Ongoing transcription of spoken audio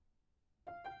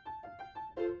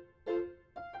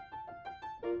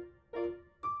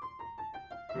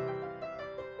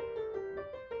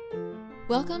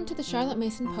Welcome to the Charlotte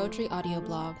Mason Poetry audio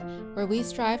blog, where we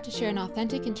strive to share an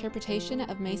authentic interpretation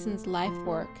of Mason's life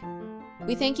work.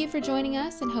 We thank you for joining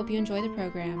us and hope you enjoy the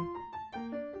program.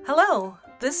 Hello,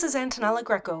 this is Antonella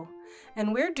Greco,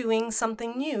 and we're doing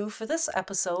something new for this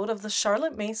episode of the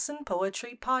Charlotte Mason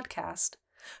Poetry podcast.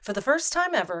 For the first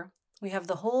time ever, we have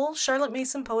the whole Charlotte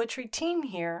Mason Poetry team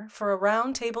here for a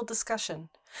roundtable discussion.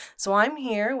 So I'm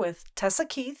here with Tessa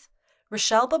Keith,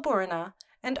 Rochelle Baburina,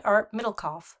 and Art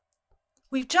Middlecoff.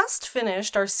 We've just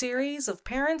finished our series of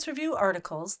Parents Review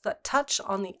articles that touch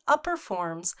on the upper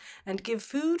forms and give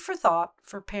food for thought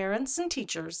for parents and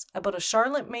teachers about a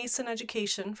Charlotte Mason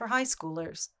education for high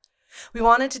schoolers. We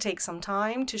wanted to take some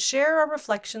time to share our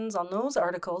reflections on those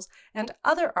articles and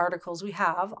other articles we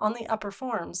have on the upper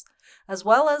forms, as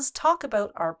well as talk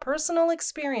about our personal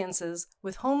experiences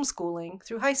with homeschooling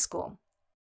through high school.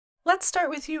 Let's start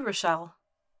with you, Rochelle.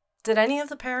 Did any of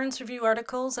the Parents Review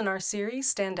articles in our series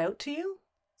stand out to you?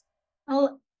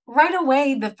 Well, right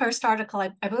away, the first article,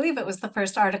 I believe it was the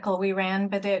first article we ran,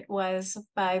 but it was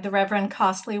by the Reverend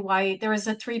Costley White. There was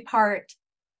a 3-part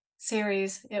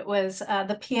series. It was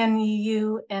the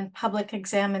PNEU and Public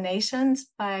Examinations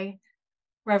by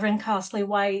Reverend Costley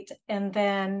White. And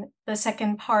then the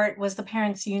second part was the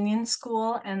Parents Union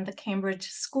School and the Cambridge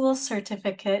School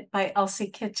Certificate by Elsie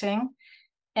Kitching.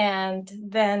 And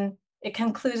then it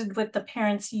concluded with the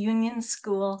Parents Union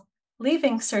School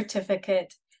Leaving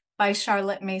Certificate by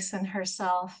Charlotte Mason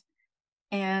herself.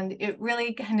 And it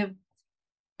really kind of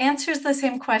answers the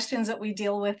same questions that we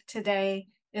deal with today.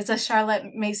 Is a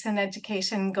Charlotte Mason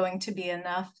education going to be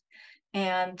enough?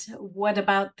 And what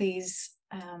about these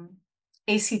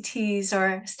ACTs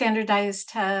or standardized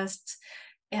tests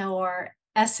or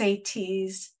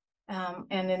SATs,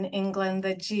 and in England,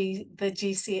 the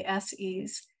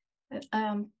GCSEs?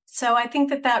 So I think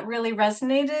that really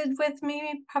resonated with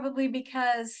me, probably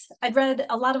because I'd read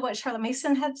a lot of what Charlotte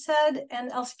Mason had said and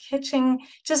Elsie Kitching,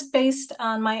 just based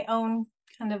on my own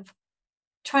kind of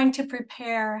trying to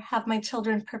have my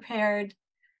children prepared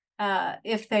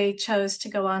if they chose to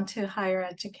go on to higher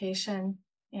education.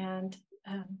 And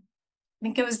I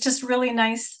think it was just really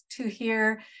nice to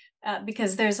hear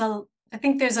because I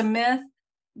think there's a myth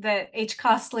that H.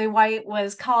 Costley White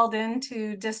was called in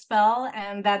to dispel,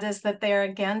 and that is that they're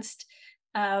against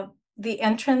the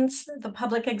entrance, the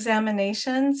public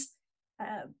examinations.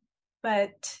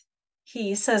 But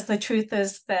he says the truth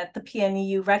is that the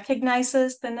PNEU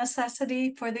recognizes the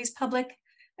necessity for these public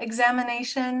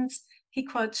examinations. He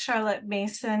quotes Charlotte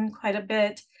Mason quite a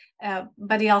bit,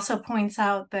 but he also points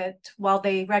out that while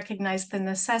they recognize the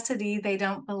necessity, they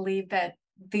don't believe that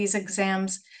these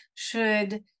exams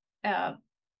should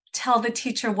tell the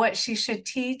teacher what she should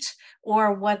teach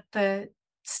or what the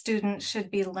student should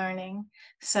be learning.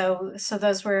 So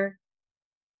those were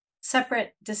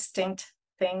separate, distinct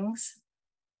things.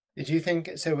 Did you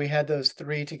think, so we had those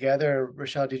three together,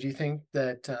 Rochelle, did you think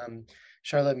that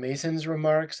Charlotte Mason's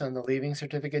remarks on the leaving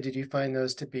certificate, did you find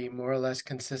those to be more or less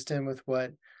consistent with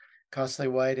what Costley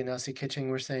White and Elsie Kitching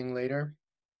were saying later?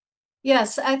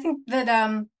 Yes, I think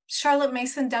that Charlotte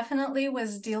Mason definitely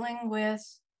was dealing with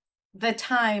the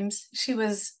times. She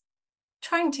was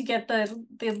trying to get the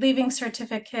leaving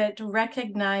certificate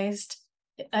recognized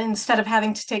instead of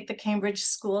having to take the Cambridge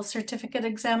School Certificate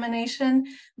examination.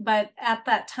 But at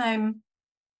that time,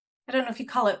 I don't know if you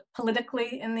call it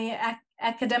politically in the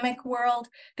academic world,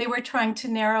 they were trying to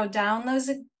narrow down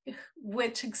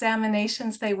which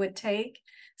examinations they would take,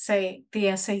 say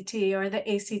the SAT or the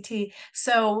ACT.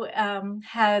 So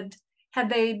had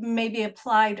they maybe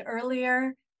applied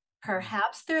earlier,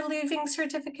 perhaps their leaving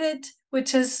certificate,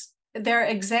 which is their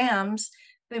exams,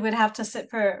 they would have to sit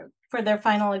for their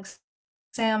final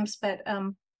exams, but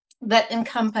that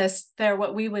encompassed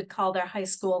what we would call their high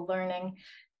school learning.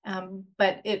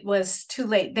 But it was too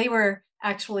late. They were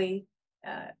actually,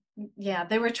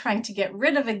 they were trying to get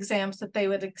rid of exams that they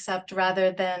would accept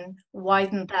rather than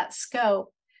widen that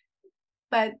scope.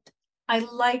 But I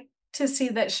like to see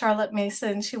that Charlotte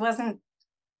Mason, she wasn't,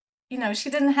 she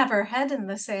didn't have her head in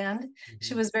the sand. Mm-hmm.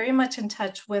 She was very much in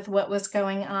touch with what was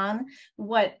going on,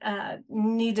 what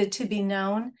needed to be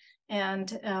known.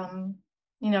 And,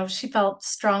 she felt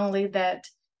strongly that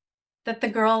the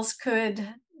girls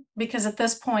could, because at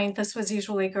this point, this was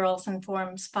usually girls in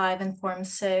Forms 5 and Form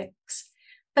 6,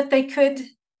 but they could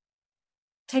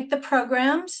take the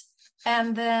programs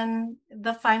and then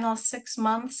the final 6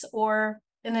 months, or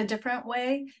in a different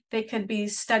way, they could be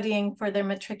studying for their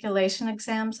matriculation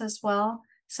exams as well.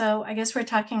 So I guess we're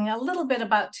talking a little bit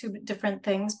about two different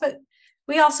things, but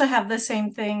we also have the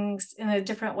same things in a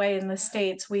different way in the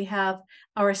States. We have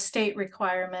our state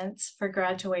requirements for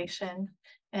graduation,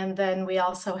 and then we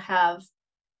also have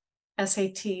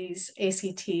SATs,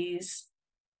 ACTs,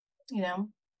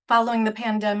 following the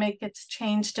pandemic, it's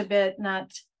changed a bit.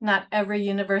 Not every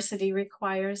university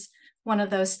requires one of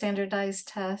those standardized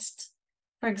tests.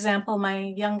 For example, my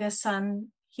youngest son,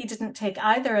 he didn't take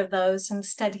either of those.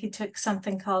 Instead, he took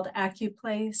something called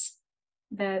AccuPlace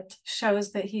that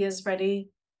shows that he is ready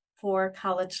for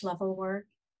college level work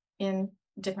in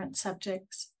different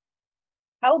subjects.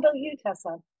 How about you,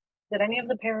 Tessa? Did any of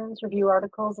the parents review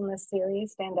articles in this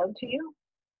series stand out to you?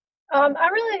 I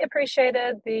really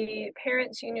appreciated the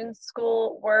Parents Union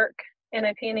School work in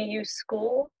a PNEU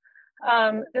school.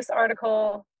 This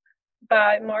article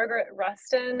by Margaret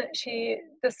Rustin, she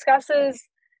discusses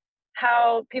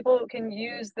how people can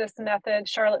use this method,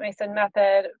 Charlotte Mason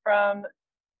method, from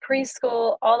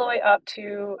preschool all the way up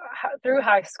to through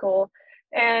high school.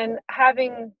 And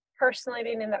having personally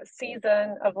been in that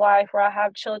season of life where I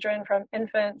have children from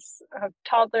infants,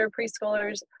 toddler,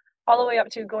 preschoolers, all the way up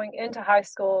to going into high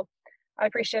school, I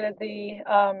appreciated the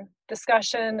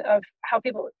discussion of how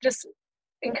people just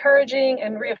encouraging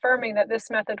and reaffirming that this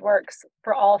method works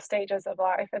for all stages of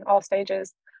life and all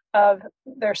stages of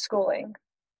their schooling.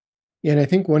 Yeah, and I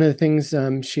think one of the things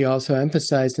she also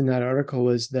emphasized in that article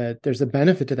was that there's a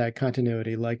benefit to that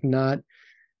continuity, like not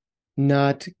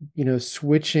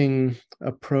switching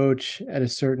approach at a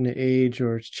certain age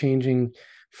or changing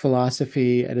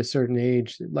philosophy at a certain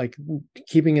age, like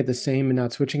keeping it the same and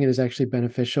not switching it is actually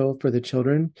beneficial for the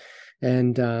children.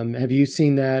 And have you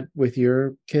seen that with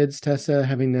your kids, Tessa,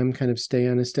 having them kind of stay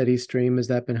on a steady stream? Has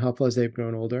that been helpful as they've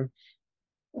grown older?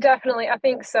 Definitely, I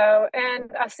think so.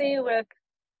 And I see with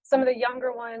some of the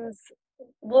younger ones,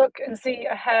 look and see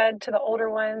ahead to the older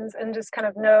ones and just kind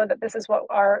of know that this is what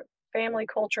our family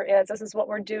culture is. This is what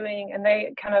we're doing. And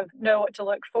they kind of know what to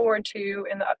look forward to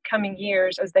in the upcoming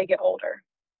years as they get older.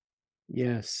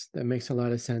 Yes, that makes a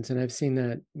lot of sense. And I've seen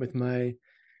that with my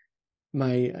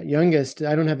youngest.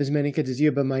 I don't have as many kids as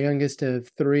you, but my youngest of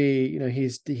three,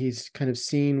 he's kind of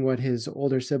seen what his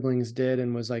older siblings did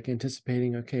and was like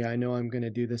anticipating, okay, I know I'm going to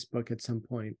do this book at some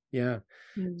point. Yeah.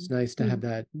 It's nice to have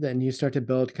that. Then you start to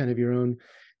build kind of your own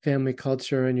family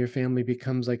culture, and your family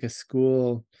becomes like a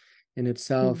school in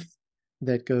itself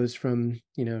that goes from,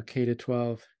 K to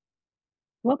 12.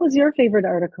 What was your favorite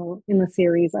article in the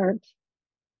series, Art?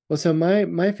 Well, so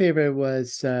my favorite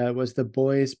was The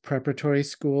Boys Preparatory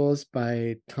Schools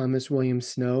by Thomas William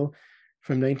Snow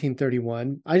from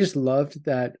 1931. I just loved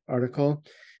that article.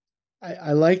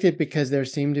 I liked it because there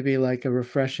seemed to be like a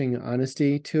refreshing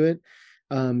honesty to it.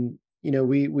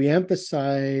 We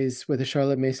emphasize with the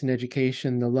Charlotte Mason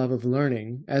education the love of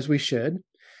learning, as we should,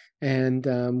 and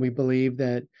we believe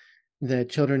that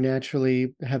children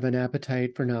naturally have an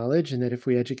appetite for knowledge, and that if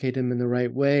we educate them in the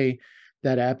right way,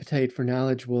 that appetite for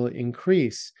knowledge will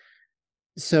increase.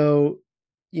 So,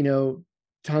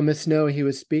 Thomas Snow, he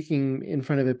was speaking in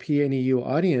front of a PNEU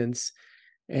audience,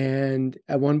 and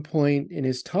at one point in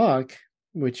his talk,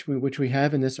 which we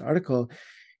have in this article,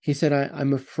 he said,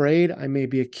 I'm afraid I may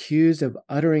be accused of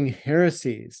uttering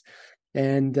heresies.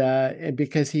 And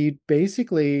because he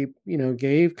basically,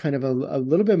 gave kind of a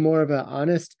little bit more of an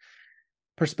honest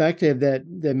perspective that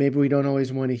maybe we don't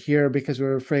always want to hear, because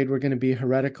we're afraid we're going to be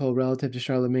heretical relative to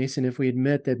Charlotte Mason if we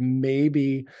admit that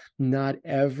maybe not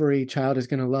every child is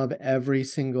going to love every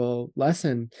single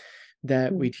lesson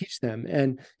that we teach them.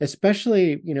 And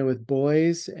especially, with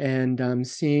boys, and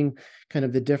seeing kind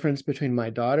of the difference between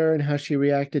my daughter and how she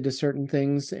reacted to certain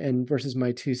things and versus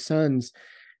my two sons.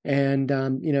 And,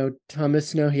 Thomas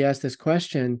Snow, he asked this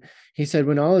question. He said,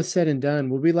 when all is said and done,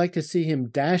 would we like to see him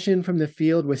dash in from the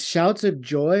field with shouts of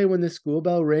joy when the school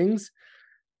bell rings?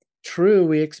 True,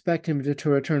 we expect him to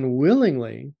return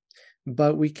willingly,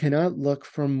 but we cannot look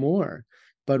for more.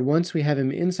 But once we have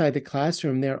him inside the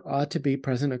classroom, there ought to be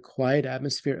present a quiet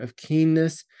atmosphere of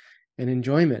keenness and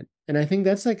enjoyment. And I think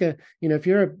that's like if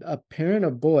you're a parent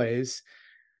of boys,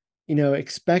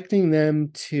 expecting them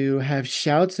to have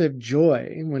shouts of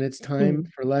joy when it's time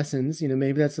for lessons,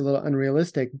 maybe that's a little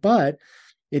unrealistic, but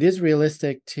it is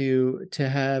realistic to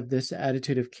have this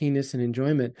attitude of keenness and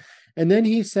enjoyment. And then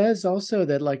he says also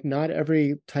that like not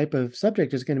every type of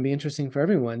subject is going to be interesting for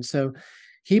everyone. So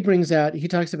he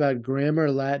talks about grammar,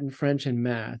 Latin, French, and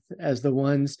math as the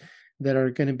ones that are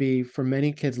going to be for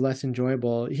many kids less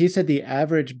enjoyable. He said the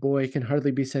average boy can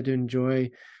hardly be said to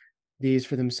enjoy these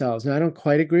for themselves. Now, I don't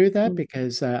quite agree with that,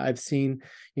 because I've seen,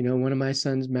 one of my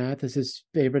sons, math is his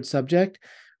favorite subject,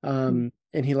 and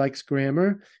he likes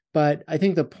grammar. But I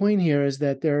think the point here is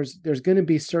that there's going to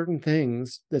be certain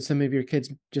things that some of your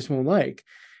kids just won't like.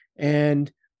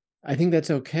 And I think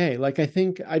that's okay. Like,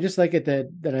 I just like it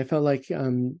that I felt like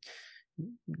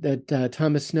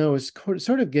Thomas Snow is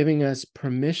sort of giving us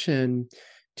permission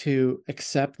to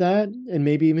accept that and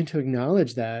maybe even to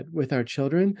acknowledge that with our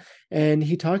children. And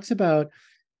he talks about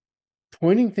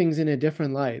pointing things in a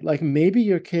different light. Like maybe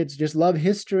your kids just love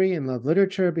history and love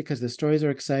literature because the stories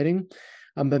are exciting,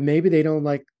 but maybe they don't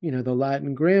like, the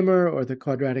Latin grammar or the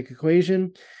quadratic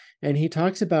equation. And he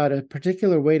talks about a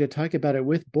particular way to talk about it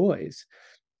with boys.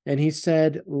 And he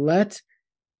said, let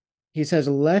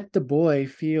the boy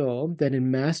feel that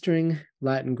in mastering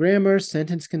Latin grammar,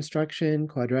 sentence construction,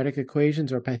 quadratic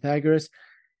equations, or Pythagoras,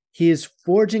 he is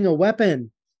forging a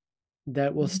weapon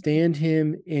that will stand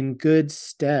him in good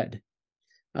stead.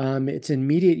 Its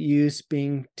immediate use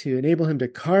being to enable him to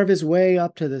carve his way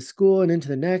up to the school and into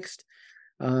the next,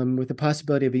 with the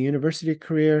possibility of a university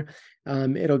career.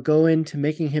 It'll go into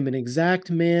making him an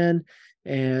exact man,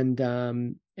 and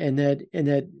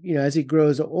that as he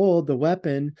grows old, the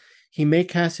weapon, he may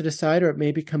cast it aside, or it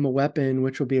may become a weapon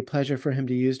which will be a pleasure for him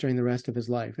to use during the rest of his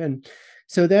life. And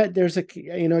so that there's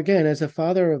again, as a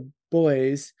father of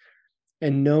boys,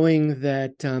 and knowing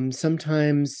that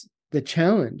sometimes the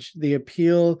challenge, the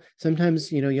appeal,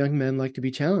 sometimes young men like to be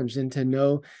challenged, and to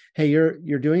know, hey,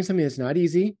 you're doing something that's not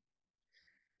easy.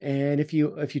 And if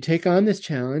you take on this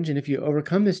challenge, and if you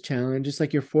overcome this challenge, it's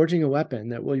like you're forging a weapon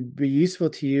that will be useful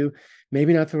to you,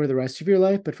 maybe not for the rest of your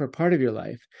life, but for part of your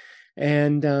life.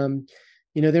 And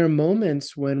there are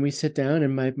moments when we sit down,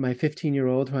 and my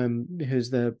 15-year-old, who's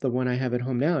the one I have at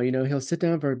home now, he'll sit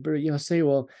down say,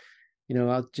 well,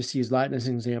 I'll just use Latin as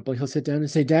an example. He'll sit down and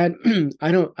say, Dad,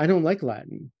 I don't like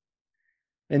Latin.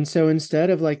 And so instead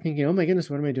of like thinking, oh my goodness,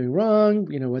 what am I doing wrong?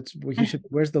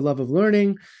 Where's the love of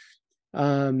learning?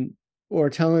 Or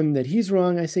tell him that he's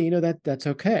wrong. I say, that's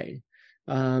okay.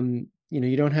 You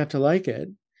don't have to like it.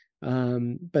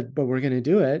 But we're going to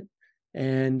do it,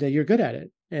 and you're good at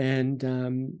it. And,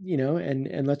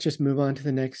 and let's just move on to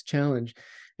the next challenge.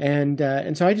 And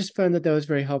so I just found that was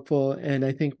very helpful. And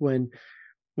I think when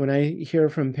I hear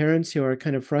from parents who are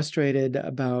kind of frustrated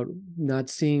about not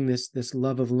seeing this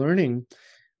love of learning,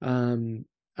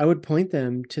 I would point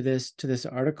them to this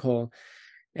article.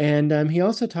 And he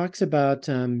also talks about,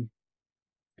 kind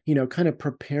of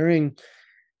preparing.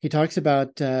 He talks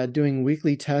about doing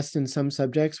weekly tests in some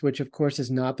subjects, which of course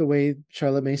is not the way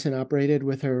Charlotte Mason operated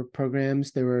with her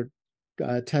programs. There were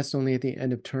tests only at the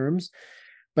end of terms.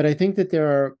 But I think that there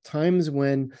are times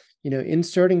when,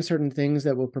 inserting certain things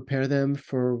that will prepare them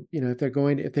for,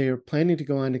 if they are planning to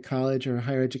go on to college or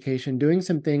higher education, doing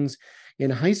some things in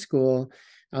high school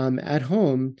at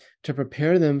home to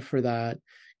prepare them for that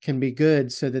can be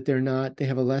good, so that they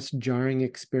have a less jarring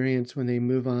experience when they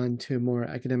move on to a more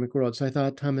academic world. So I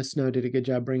thought Thomas Snow did a good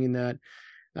job bringing that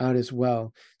out as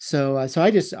well. So I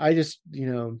just, I'm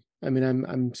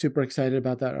super excited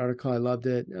about that article. I loved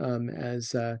it,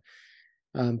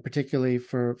 particularly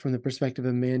from the perspective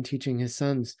of a man teaching his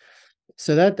sons.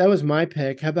 So that was my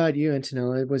pick. How about you,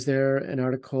 Antonella? Was there an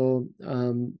article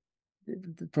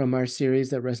from our series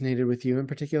that resonated with you in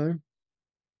particular?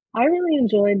 I really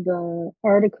enjoyed the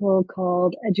article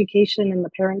called Education in the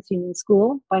Parents Union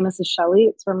School by Mrs. Shelley.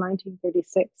 It's from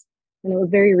 1936, and it was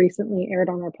very recently aired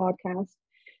on our podcast.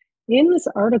 In this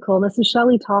article, Mrs.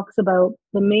 Shelley talks about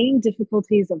the main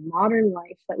difficulties of modern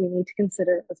life that we need to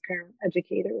consider as parent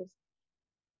educators.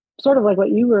 Sort of like what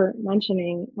you were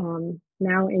mentioning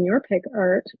now in your pick,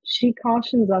 Art, she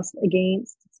cautions us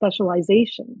against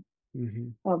specialization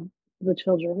of the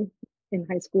children in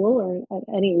high school or at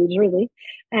any age, really.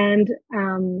 And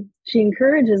she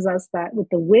encourages us that with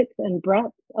the width and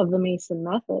breadth of the Mason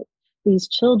method, these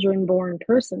children-born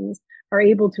persons are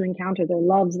able to encounter their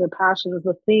loves, their passions,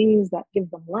 the things that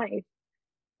give them life.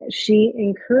 She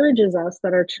encourages us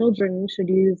that our children should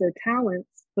use their talents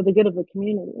for the good of the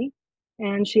community.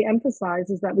 And she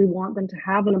emphasizes that we want them to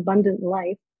have an abundant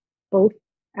life, both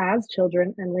as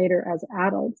children and later as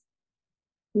adults.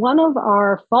 One of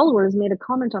our followers made a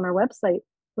comment on our website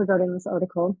regarding this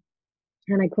article,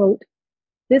 and I quote,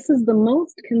 "This is the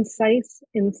most concise,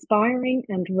 inspiring,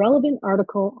 and relevant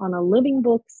article on a living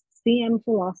book's CM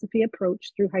philosophy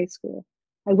approach through high school.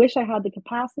 I wish I had the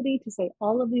capacity to say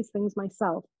all of these things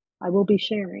myself. I will be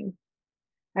sharing.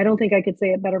 I don't think I could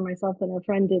say it better myself than our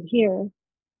friend did here.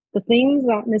 The things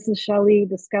that Mrs. Shelley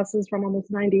discusses from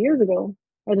almost 90 years ago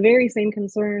are the very same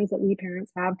concerns that we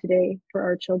parents have today for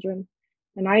our children.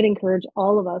 And I'd encourage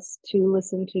all of us to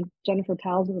listen to Jennifer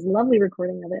Talisman's lovely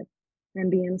recording of it and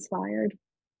be inspired."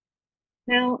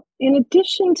 Now, in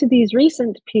addition to these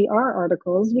recent PR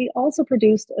articles, we also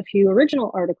produced a few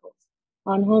original articles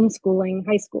on homeschooling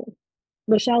high school.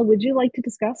 Michelle, would you like to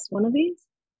discuss one of these?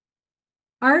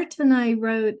 Art and I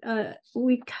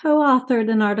we co-authored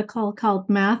an article called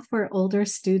Math for Older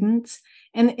Students.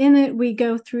 And in it, we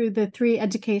go through the 3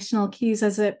 educational keys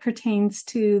as it pertains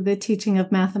to the teaching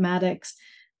of mathematics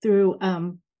through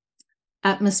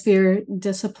atmosphere,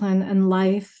 discipline, and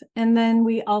life. And then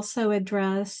we also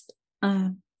addressed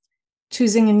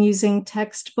choosing and using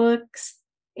textbooks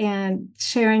and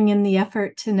sharing in the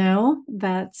effort to know.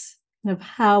 That's kind of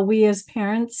how we as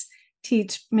parents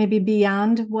teach maybe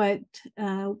beyond what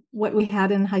we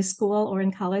had in high school or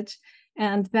in college.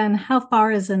 And then how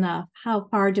far is enough? How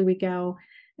far do we go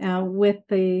with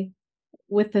the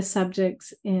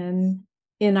subjects in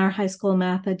our high school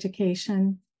math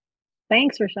education?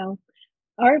 Thanks, Rochelle.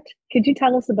 Art, could you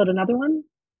tell us about another one?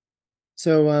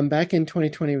 So back in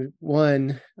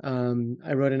 2021,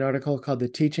 I wrote an article called The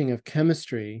Teaching of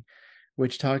Chemistry,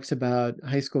 which talks about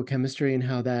high school chemistry and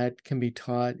how that can be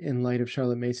taught in light of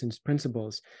Charlotte Mason's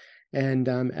principles. And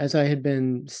as I had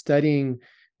been studying,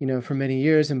 for many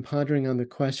years and pondering on the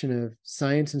question of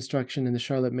science instruction in the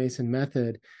Charlotte Mason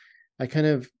method, I kind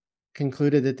of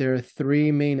concluded that there are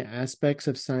 3 main aspects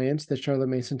of science that Charlotte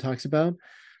Mason talks about.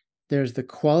 There's the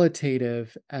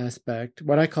qualitative aspect,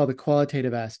 what I call the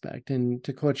qualitative aspect. And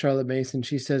to quote Charlotte Mason,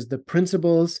 she says, the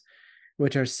principles,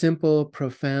 which are simple,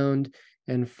 profound,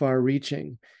 and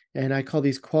far-reaching. And I call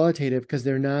these qualitative because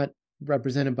they're not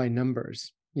represented by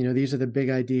numbers. These are the big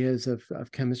ideas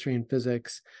of chemistry and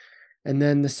physics. And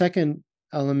then the second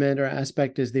element or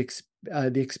aspect is the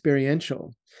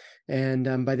experiential.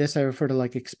 And by this, I refer to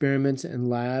like experiments and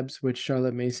labs, which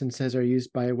Charlotte Mason says are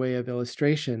used by way of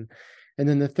illustration. And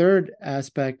then the third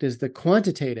aspect is the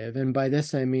quantitative. And by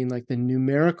this, I mean like the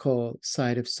numerical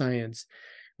side of science,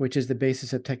 which is the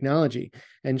basis of technology.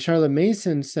 And Charlotte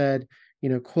Mason said,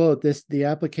 quote, the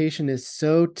application is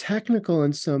so technical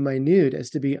and so minute as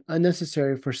to be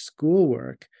unnecessary for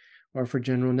schoolwork or for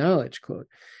general knowledge, quote.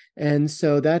 And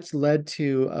so that's led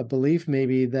to a belief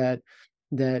maybe that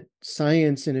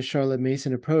science in a Charlotte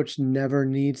Mason approach never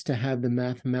needs to have the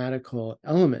mathematical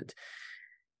element.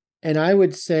 And I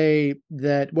would say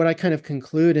that what I kind of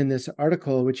conclude in this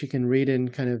article, which you can read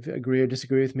and kind of agree or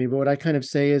disagree with me, but what I kind of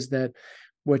say is that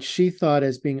what she thought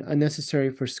as being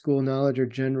unnecessary for school knowledge or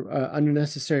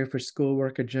unnecessary for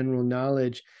schoolwork or general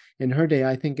knowledge in her day,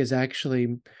 I think is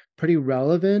actually pretty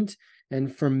relevant.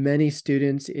 And for many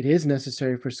students, it is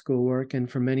necessary for schoolwork. And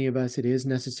for many of us, it is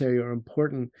necessary or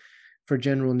important for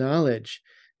general knowledge.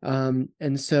 But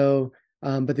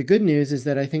the good news is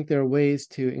that I think there are ways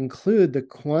to include the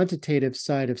quantitative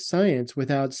side of science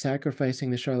without sacrificing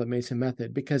the Charlotte Mason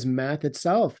method, because math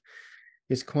itself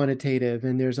is quantitative,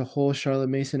 and there's a whole Charlotte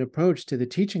Mason approach to the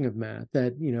teaching of math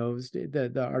that,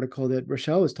 the article that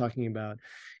Rochelle was talking about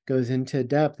goes into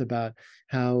depth about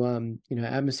how,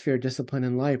 atmosphere, discipline,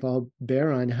 and life all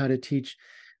bear on how to teach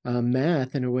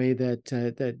math in a way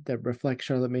that reflects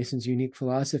Charlotte Mason's unique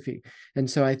philosophy.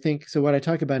 And so I think, what I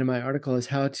talk about in my article is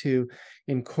how to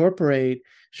incorporate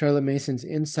Charlotte Mason's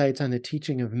insights on the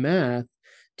teaching of math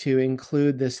to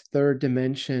include this third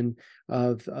dimension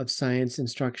of science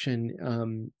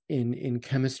instruction in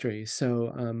chemistry.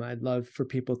 So I'd love for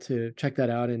people to check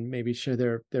that out and maybe share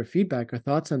their feedback or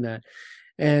thoughts on that.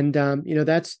 And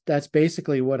that's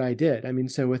basically what I did. I mean,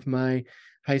 so with my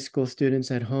high school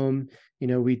students at home,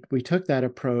 we took that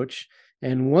approach.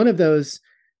 And one of those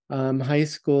high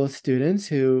school students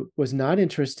who was not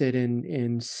interested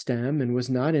in STEM and was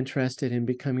not interested in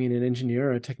becoming an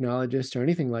engineer or a technologist or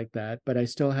anything like that, but I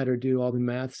still had her do all the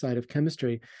math side of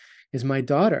chemistry, is my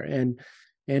daughter. And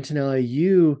Antonella,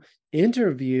 you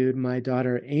interviewed my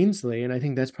daughter Ainsley, and I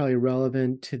think that's probably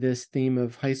relevant to this theme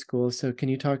of high school. So can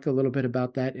you talk a little bit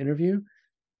about that interview?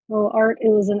 Well, Art, it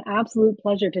was an absolute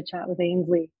pleasure to chat with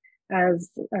Ainsley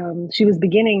as she was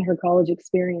beginning her college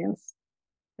experience.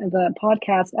 The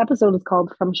podcast episode is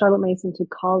called From Charlotte Mason to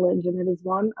College, and it is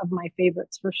one of my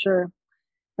favorites for sure.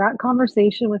 That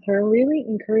conversation with her really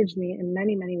encouraged me in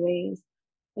many, many ways.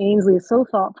 Ainsley is so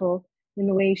thoughtful in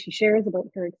the way she shares about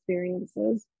her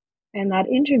experiences. And that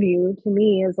interview to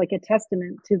me is like a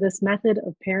testament to this method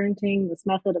of parenting, this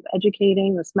method of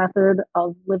educating, this method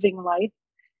of living life.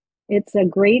 It's a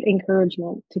great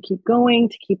encouragement to keep going,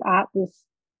 to keep at this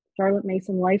Charlotte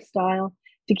Mason lifestyle,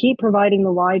 to keep providing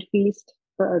the wide feast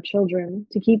for our children,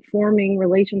 to keep forming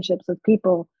relationships with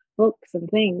people, books, and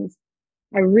things.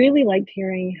 I really liked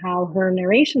hearing how her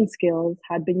narration skills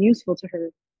had been useful to her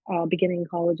beginning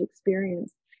college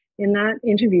experience. In that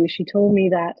interview, she told me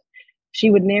that she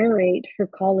would narrate her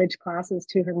college classes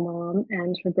to her mom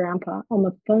and her grandpa on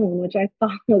the phone, which I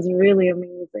thought was really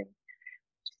amazing.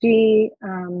 She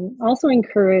also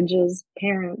encourages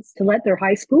parents to let their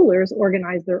high schoolers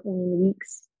organize their own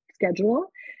week's schedule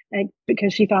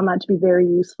because she found that to be very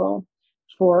useful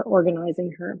for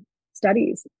organizing her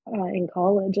studies in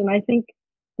college. And I think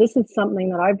this is something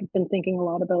that I've been thinking a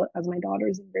lot about as my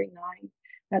daughter's in grade 9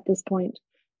 at this point.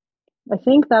 I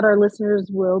think that our listeners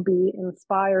will be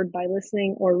inspired by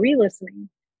listening or re-listening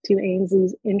to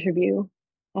Ainsley's interview,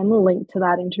 and we'll link to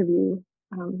that interview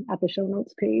at the show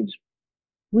notes page.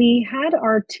 We had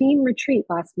our team retreat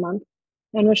last month,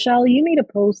 and Rochelle, you made a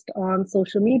post on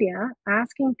social media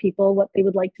asking people what they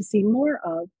would like to see more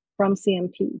of from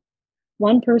CMP.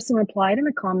 One person replied in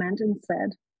a comment and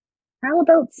said, "How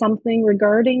about something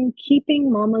regarding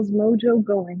keeping mama's mojo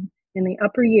going in the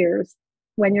upper years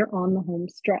when you're on the home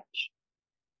stretch?"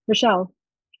 Rochelle,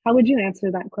 how would you answer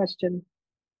that question?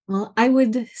 Well, I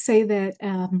would say that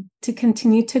to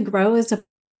continue to grow as a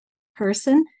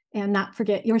person and not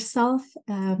forget yourself,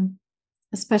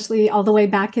 especially all the way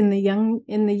back in the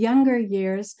younger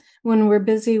years when we're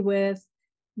busy with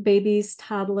babies,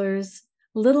 toddlers,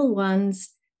 little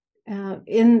ones.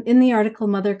 In the article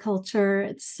Mother Culture,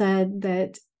 it said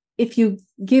that if you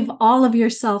give all of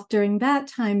yourself during that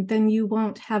time, then you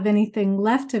won't have anything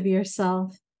left of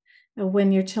yourself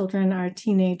when your children are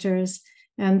teenagers.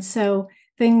 And so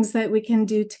things that we can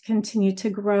do to continue to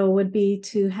grow would be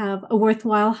to have a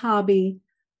worthwhile hobby.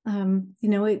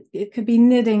 It could be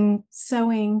knitting,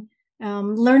 sewing,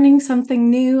 learning something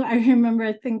new. I remember,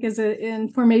 I think, as in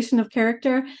Formation of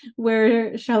Character,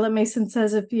 where Charlotte Mason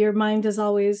says, if your mind is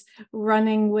always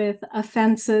running with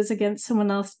offenses against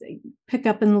someone else, pick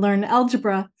up and learn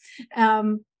algebra.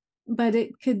 But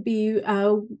it could be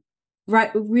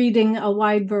reading a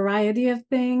wide variety of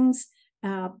things,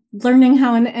 learning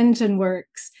how an engine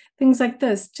works, things like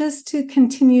this, just to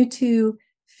continue to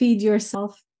feed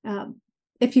yourself.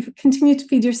 If you continue to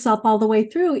feed yourself all the way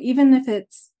through, even if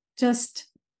it's just,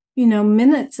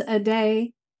 minutes a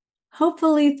day,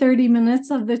 hopefully 30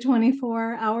 minutes of the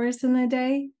 24 hours in a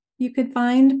day you could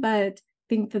find, but I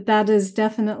think that is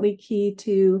definitely key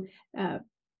to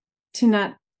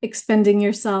not expending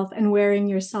yourself and wearing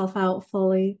yourself out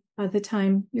fully by the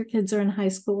time your kids are in high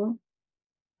school.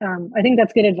 I think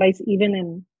that's good advice, even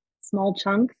in small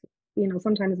chunks.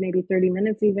 Sometimes maybe 30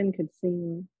 minutes even could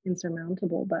seem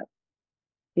insurmountable, but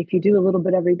if you do a little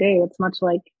bit every day, it's much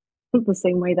like the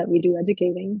same way that we do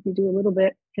educating. You do a little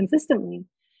bit consistently,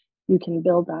 you can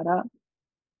build that up.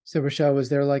 So Rochelle, was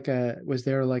there like a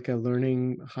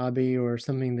learning hobby or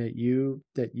something that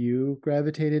you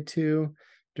gravitated to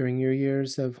during your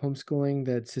years of homeschooling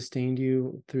that sustained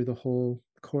you through the whole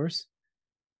course?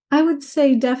 I would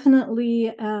say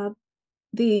definitely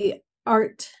the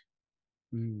art.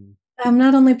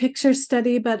 Not only picture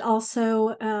study, but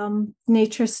also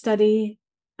nature study.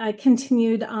 I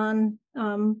continued on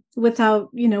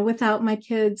without my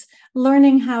kids,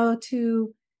 learning how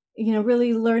to,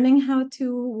 really learning how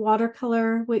to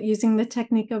watercolor using the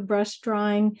technique of brush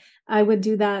drawing. I would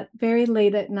do that very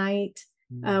late at night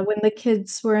when the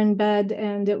kids were in bed,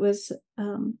 and it was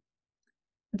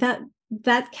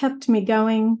that kept me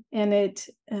going, and it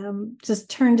just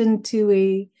turned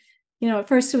into at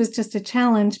first it was just a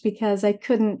challenge because I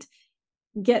couldn't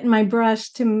get my brush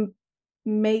to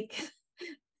make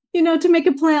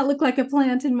a plant look like a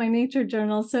plant in my nature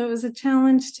journal. So it was a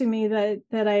challenge to me that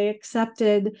I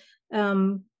accepted.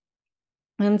 And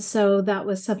so that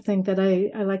was something that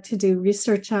I like to do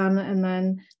research on, and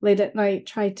then late at night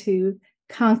try to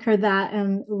conquer that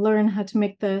and learn how to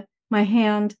make my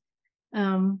hand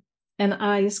and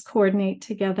eyes coordinate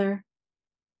together.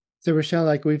 So Rochelle,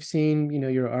 like we've seen,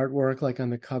 your artwork like on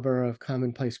the cover of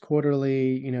Commonplace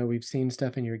Quarterly, we've seen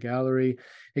stuff in your gallery.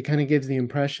 It kind of gives the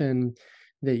impression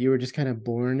that you were just kind of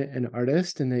born an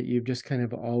artist and that you've just kind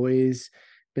of always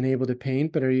been able to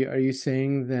paint. But are you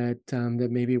saying that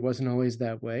that maybe it wasn't always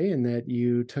that way, and that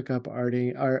you took up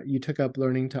learning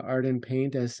to art and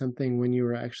paint as something when you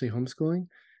were actually homeschooling?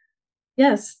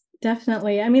 Yes,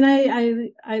 definitely. I mean,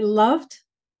 I loved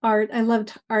art. I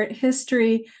loved art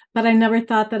history, but I never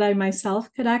thought that I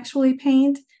myself could actually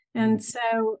paint. And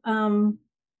so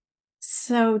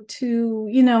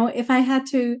if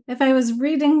I was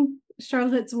reading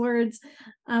Charlotte's words,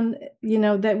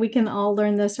 that we can all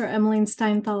learn this, or Emmeline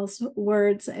Steinthal's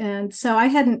words. And so I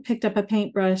hadn't picked up a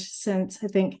paintbrush since I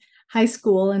think high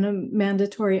school in a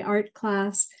mandatory art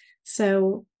class.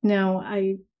 So no,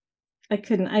 I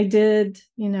couldn't. I did,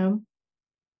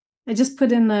 I just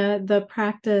put in the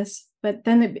practice, but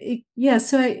then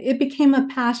it became a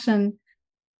passion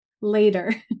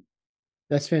later.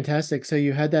 That's fantastic. So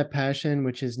you had that passion,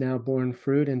 which is now borne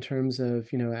fruit in terms of,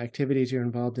 activities you're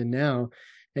involved in now.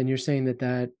 And you're saying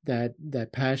that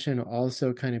passion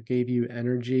also kind of gave you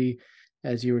energy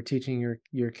as you were teaching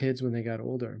your kids when they got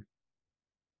older.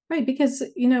 Right, because,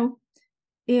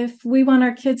 if we want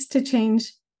our kids to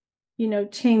change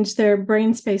their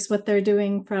brain space, what they're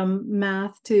doing from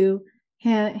math to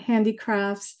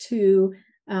handicrafts to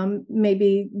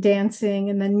maybe dancing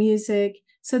and then music,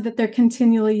 so that they're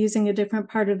continually using a different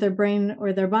part of their brain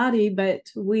or their body.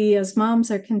 But we as moms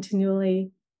are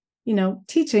continually,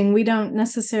 teaching. We don't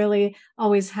necessarily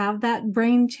always have that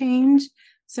brain change.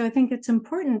 So I think it's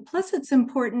important. Plus, it's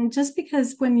important just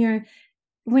because when your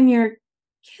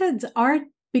kids are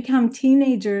become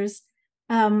teenagers,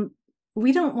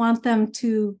 we don't want them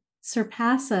to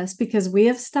surpass us because we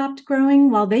have stopped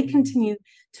growing while they continue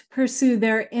to pursue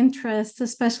their interests,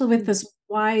 especially with this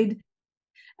wide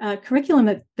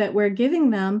curriculum that we're giving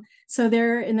them. So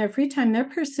they're in their free time, they're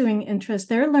pursuing interests,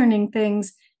 they're learning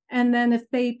things. And then if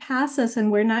they pass us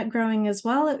and we're not growing as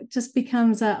well, it just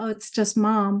becomes it's just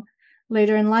mom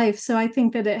later in life. So I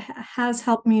think that it has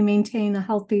helped me maintain a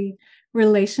healthy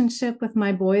relationship with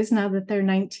my boys now that they're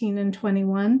 19 and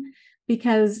 21,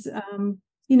 because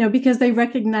because they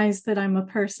recognize that I'm a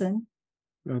person.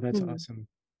 Oh, that's awesome.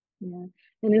 Yeah.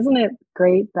 And isn't it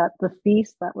great that the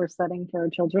feast that we're setting for our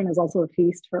children is also a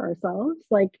feast for ourselves?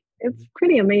 Like, it's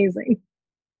pretty amazing.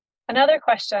 Another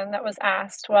question that was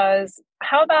asked was,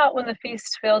 how about when the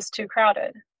feast feels too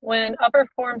crowded? When upper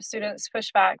form students push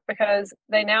back because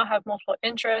they now have multiple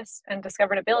interests and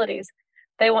discovered abilities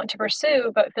they want to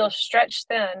pursue, but feel stretched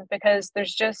thin because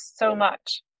there's just so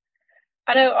much.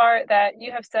 I know, Art, that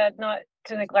you have said not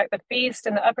to neglect the feast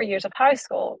in the upper years of high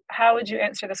school. How would you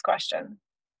answer this question?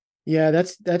 Yeah,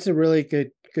 that's a really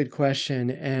good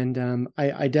question. And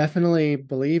I definitely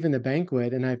believe in the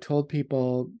banquet. And I've told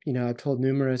people, I've told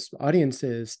numerous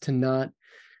audiences to not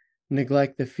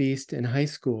neglect the feast in high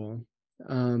school.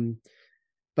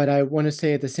 But I want to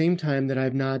say at the same time that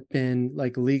I've not been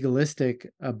like legalistic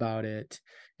about it.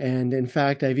 And in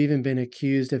fact, I've even been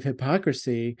accused of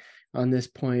hypocrisy on this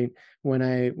point when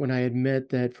I admit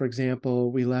that, for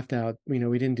example, we left out, we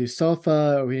didn't do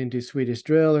solfa or we didn't do Swedish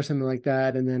drill or something like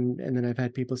that. And then I've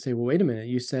had people say, well, wait a minute,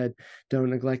 you said don't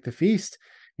neglect the feast.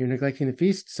 You're neglecting the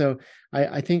feast. So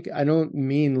I think I don't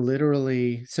mean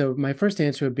literally. So my first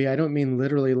answer would be, I don't mean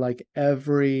literally like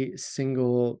every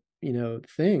single,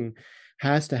 thing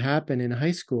has to happen in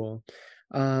high school.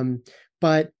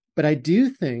 But I do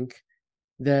think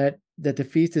that the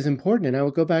feast is important. And I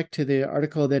will go back to the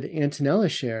article that Antonella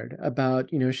shared about,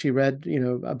 she read,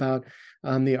 about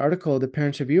the article, the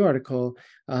Parents Review article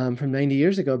from 90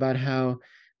 years ago about how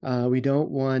we don't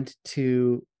want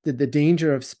to, the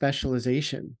danger of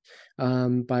specialization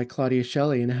by Claudia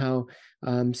Shelley, and how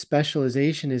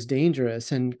specialization is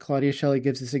dangerous. And Claudia Shelley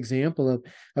gives this example of,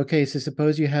 okay, so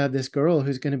suppose you have this girl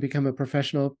who's going to become a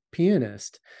professional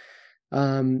pianist.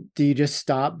 Do you just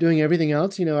stop doing everything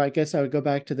else? I guess I would go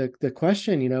back to the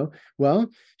question, well,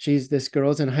 this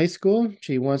girl's in high school.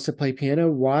 She wants to play piano.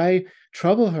 Why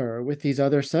trouble her with these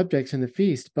other subjects in the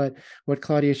feast? But what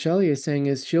Claudia Shelley is saying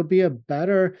is she'll be a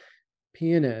better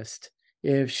pianist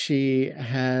if she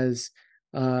has,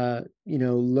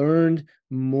 learned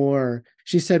more.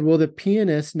 She said, will the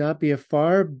pianist not be a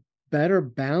far better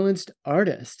balanced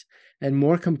artist and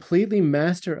more completely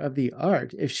master of the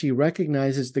art if she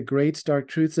recognizes the great stark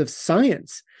truths of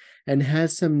science and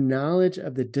has some knowledge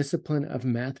of the discipline of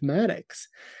mathematics?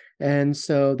 And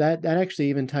so that actually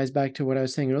even ties back to what I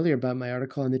was saying earlier about my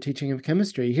article on the teaching of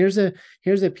chemistry. Here's a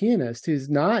pianist who's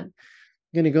not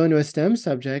going to go into a STEM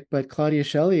subject, but Claudia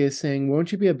Shelley is saying,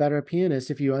 won't you be a better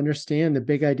pianist if you understand the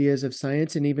big ideas of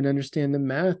science and even understand the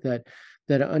math that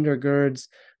undergirds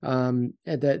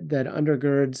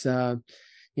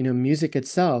music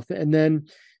itself? And then,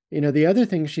 the other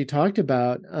thing she talked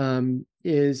about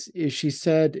is she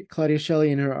said, Claudia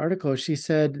Shelley in her article, she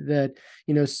said that,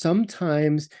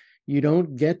 sometimes you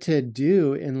don't get to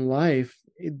do in life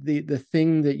the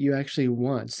thing that you actually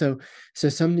want. So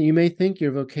something you may think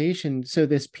your vocation. So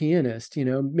this pianist,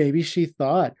 maybe she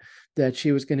thought that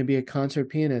she was going to be a concert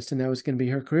pianist and that was going to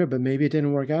be her career, but maybe it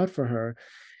didn't work out for her.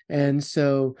 And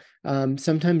so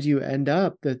sometimes you end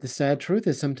up, that the sad truth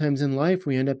is sometimes in life,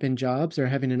 we end up in jobs or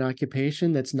having an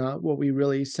occupation that's not what we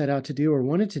really set out to do or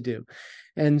wanted to do.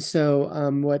 And so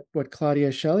what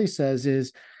Claudia Shelley says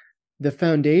is the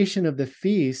foundation of the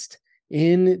feast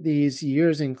in these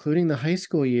years, including the high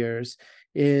school years,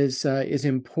 is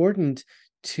important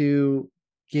to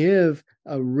give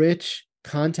a rich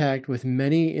contact with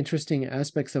many interesting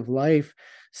aspects of life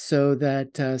so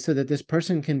that this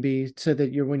person can be, so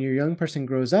that when your young person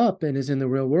grows up and is in the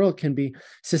real world, can be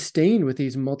sustained with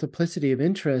these multiplicity of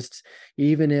interests,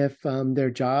 even if their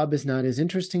job is not as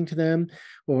interesting to them,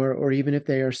 or even if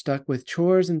they are stuck with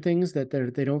chores and things that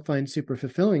they don't find super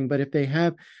fulfilling. But if they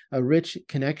have a rich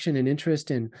connection and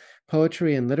interest in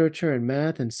poetry and literature and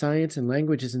math and science and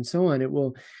languages and so on, it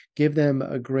will give them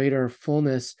a greater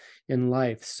fullness in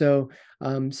life. So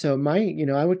I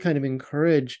would kind of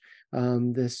encourage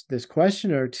this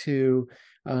questioner to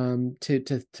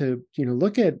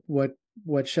look at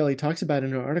what Shelley talks about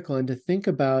in her article, and to think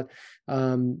about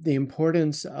the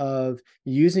importance of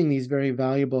using these very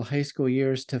valuable high school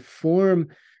years to form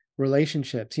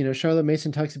relationships. Charlotte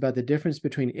Mason talks about the difference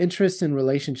between interests and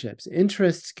relationships.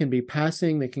 Interests can be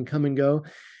passing, they can come and go,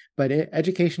 but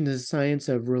education is a science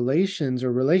of relations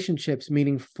or relationships,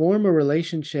 meaning form a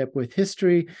relationship with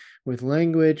history, with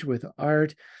language, with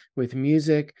art, with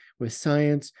music, with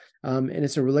science. And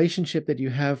it's a relationship that you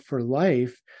have for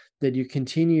life, that you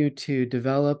continue to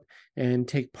develop and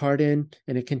take part in,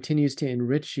 and it continues to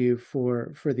enrich you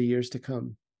for the years to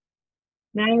come.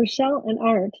 Now, Rochelle and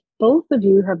Art, both of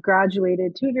you have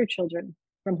graduated two of your children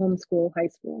from homeschool high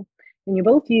school, and you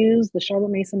both used the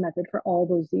Charlotte Mason method for all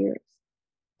those years.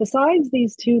 Besides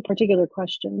these two particular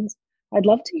questions, I'd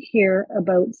love to hear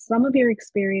about some of your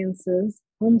experiences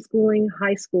homeschooling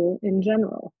high school in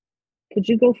general. Could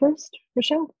you go first,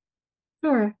 Rochelle?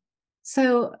 Sure.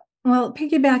 So, well,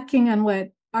 piggybacking on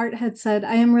what Art had said,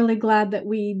 I am really glad that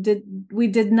we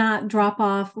did not drop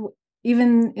off,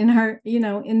 even in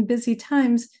in busy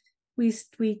times.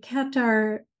 We kept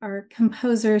our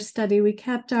composer study, we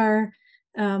kept our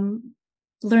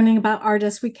learning about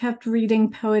artists, we kept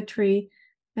reading poetry,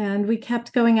 and we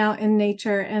kept going out in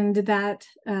nature. And that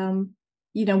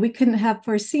we couldn't have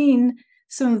foreseen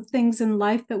some of the things in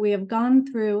life that we have gone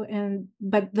through,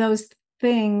 but those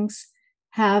things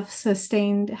have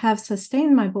sustained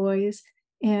my boys.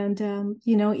 And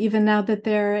even now that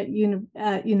they're at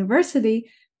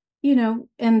university,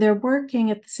 and they're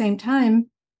working at the same time,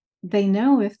 they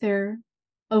know if they're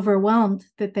overwhelmed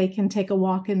that they can take a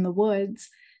walk in the woods,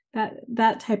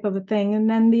 that type of a thing. And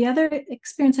then the other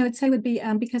experience I would say would be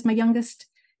because my youngest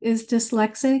is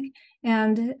dyslexic,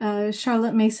 and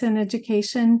Charlotte Mason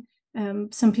education,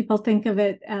 some people think of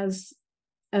it as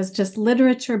just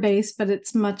literature based, but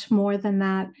it's much more than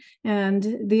that.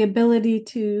 And the ability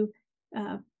to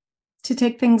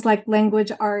take things like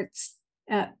language arts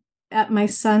at my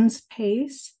son's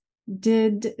pace,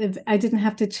 I didn't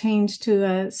have to change to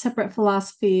a separate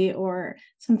philosophy or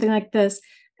something like this.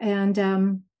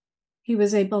 And he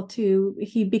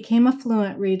became a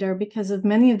fluent reader because of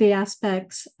many of the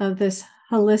aspects of this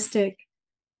holistic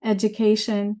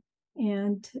education.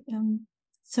 And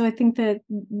so I think that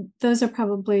those are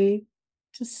probably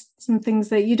just some things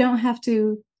that you don't have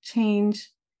to change.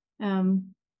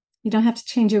 You don't have to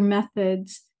change your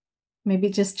methods, maybe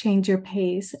just change your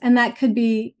pace. And that could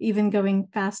be even going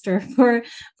faster for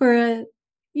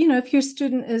if your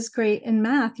student is great in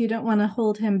math, you don't want to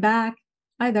hold him back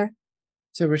either.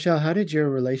 So Rochelle, how did your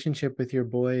relationship with your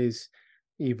boys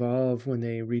evolve when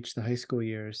they reached the high school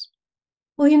years?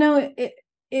 Well,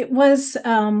 it was,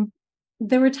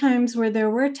 there were times where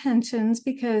there were tensions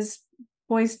because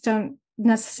boys don't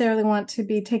necessarily want to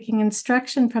be taking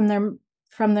instruction from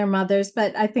their mothers.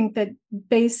 But I think that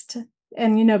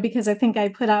because I think I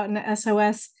put out an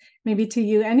SOS maybe to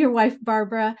you and your wife,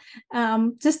 Barbara,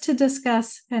 just to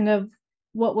discuss kind of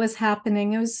what was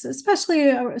happening. It was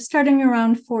especially starting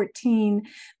around 14,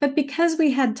 but because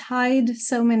we had tied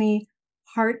so many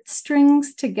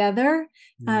heartstrings together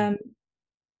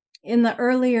in the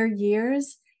earlier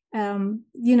years,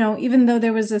 even though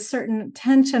there was a certain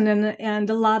tension and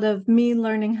a lot of me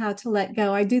learning how to let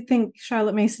go, I do think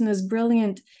Charlotte Mason is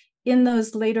brilliant in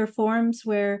those later forms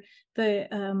where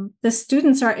the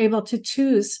students are able to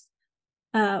choose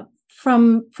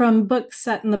from books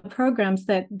set in the programs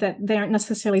that they aren't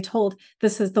necessarily told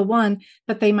this is the one,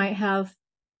 but they might have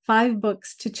 5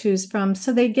 books to choose from.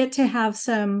 So they get to have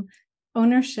some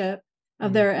ownership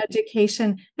of their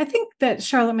education. I think that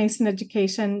Charlotte Mason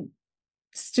education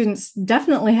students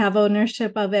definitely have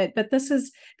ownership of it, but this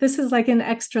is like an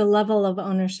extra level of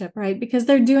ownership, right? Because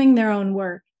they're doing their own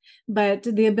work, but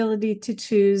the ability to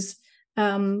choose.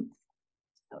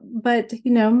 But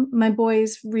my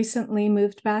boys recently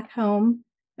moved back home,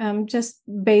 just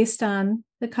based on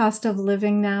the cost of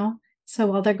living now. So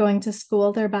while they're going to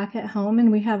school, they're back at home, and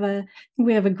we have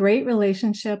a great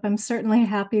relationship. I'm certainly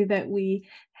happy that we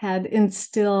had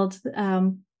instilled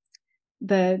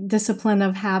the discipline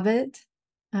of habit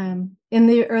in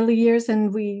the early years,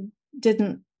 and we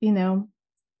didn't,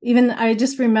 even I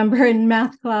just remember in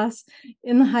math class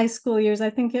in the high school years, I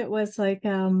think it was like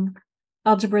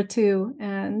algebra 2,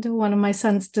 and one of my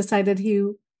sons decided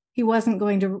he wasn't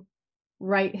going to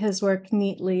write his work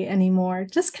neatly anymore,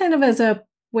 just kind of as a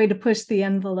way to push the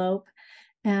envelope.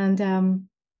 And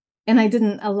I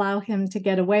didn't allow him to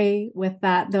get away with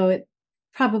that, though it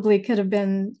probably could have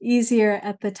been easier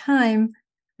at the time.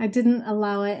 I didn't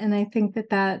allow it, and I think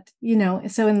that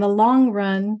so in the long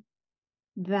run,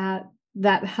 that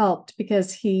helped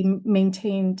because he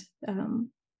maintained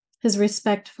his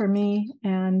respect for me,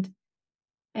 and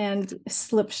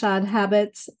slipshod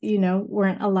habits,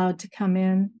 weren't allowed to come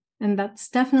in, and that's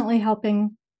definitely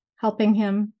helping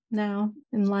him now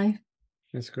in life.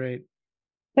 That's great.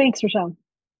 Thanks, Rochelle.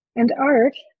 And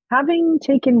Art, having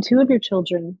taken two of your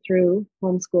children through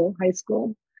homeschool, high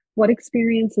school, what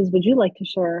experiences would you like to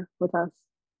share with us?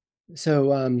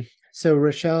 So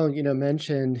Rochelle,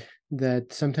 mentioned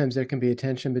that sometimes there can be a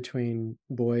tension between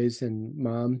boys and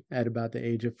mom at about the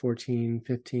age of 14,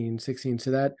 15, 16.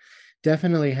 So that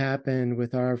definitely happened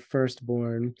with our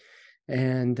firstborn.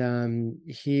 And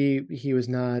he's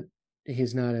not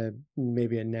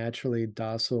maybe a naturally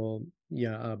docile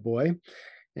boy.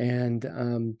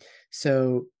 And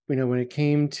so when it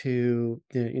came to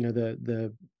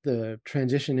the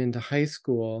transition into high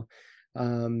school,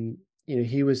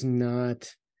 he was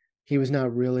not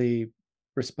really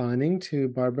responding to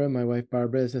Barbara, my wife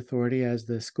Barbara's authority as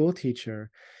the school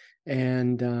teacher.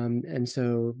 And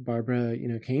so Barbara,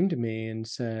 came to me and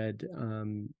said,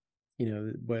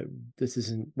 what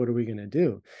are we going to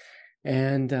do?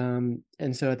 And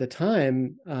so at the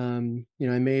time, I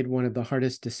made one of the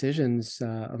hardest decisions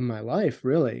of my life,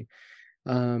 really,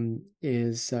 I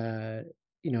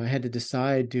had to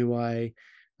decide, do I,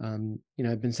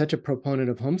 I've been such a proponent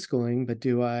of homeschooling, but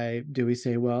do we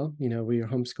say, well, we are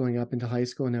homeschooling up into high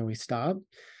school, now we stop?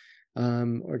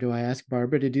 Or do I ask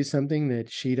Barbara to do something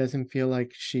that she doesn't feel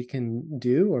like she can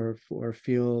do or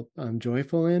feel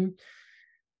joyful in?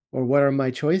 Or what are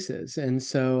my choices? And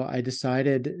so I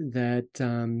decided that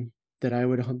I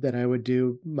would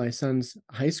do my son's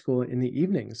high school in the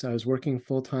evenings. I was working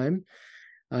full time.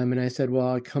 And I said, well,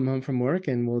 I'll come home from work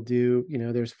and we'll do,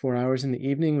 there's 4 hours in the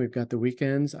evening. We've got the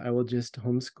weekends. I will just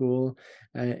homeschool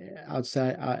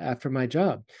outside after my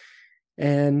job.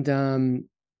 And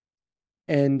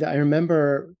I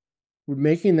remember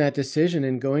making that decision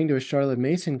and going to a Charlotte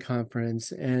Mason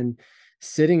conference and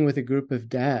sitting with a group of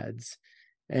dads.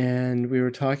 And we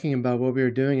were talking about what we were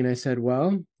doing. And I said,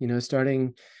 well,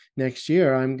 starting next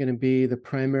year, I'm going to be the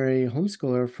primary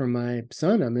homeschooler for my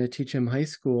son. I'm going to teach him high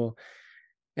school.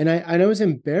 And I was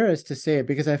embarrassed to say it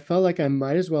because I felt like I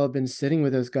might as well have been sitting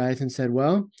with those guys and said,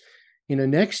 well,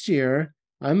 next year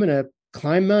I'm going to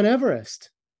climb Mount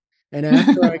Everest. And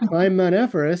after I climb Mount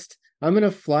Everest, I'm going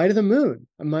to fly to the moon.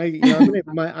 And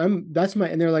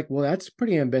they're like, well, that's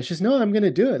pretty ambitious. No, I'm going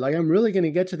to do it. Like, I'm really going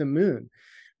to get to the moon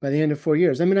by the end of 4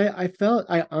 years. I mean, quite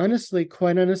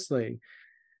honestly,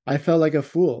 I felt like a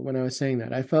fool when I was saying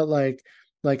that. I felt like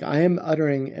I am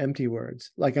uttering empty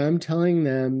words. Like, I'm telling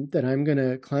them that I'm going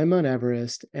to climb Mount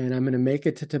Everest and I'm going to make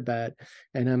it to Tibet,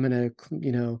 and I'm going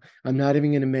to, I'm not even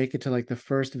going to make it to like the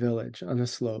first village on the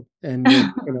slope, and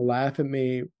they're going to laugh at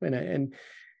me. And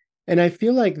I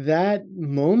feel like that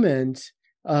moment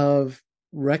of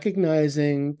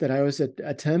recognizing that I was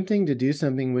attempting to do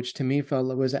something which to me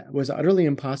felt was utterly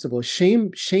impossible,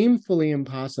 shamefully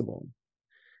impossible,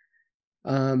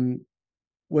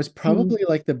 was probably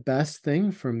like the best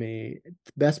thing for me,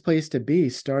 best place to be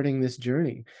starting this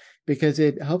journey, because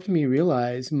it helped me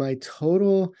realize my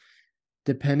total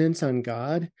dependence on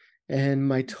God and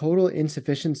my total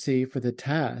insufficiency for the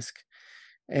task.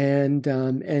 And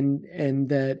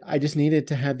that I just needed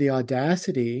to have the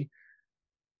audacity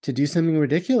to do something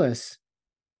ridiculous,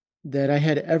 that I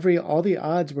had all the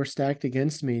odds were stacked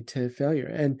against me to failure.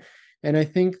 And I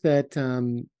think that,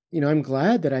 I'm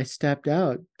glad that I stepped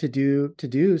out to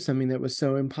do something that was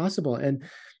so impossible. And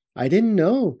I didn't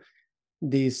know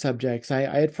these subjects. I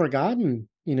had forgotten,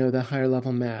 the higher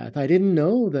level math. I didn't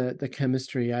know the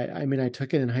chemistry. I mean, I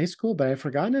took it in high school, but I'd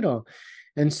forgotten it all.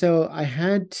 And so I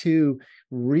had to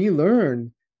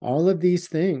relearn all of these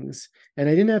things. And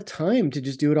I didn't have time to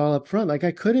just do it all up front. Like,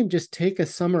 I couldn't just take a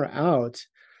summer out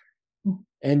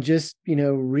and just,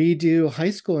 redo high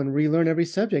school and relearn every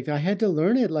subject. I had to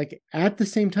learn it like at the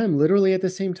same time, literally at the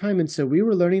same time. And so we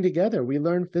were learning together. We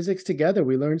learned physics together.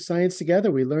 We learned science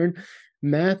together. We learned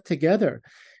math together.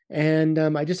 And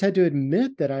I just had to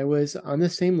admit that I was on the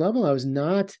same level. I was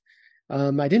not,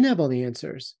 I didn't have all the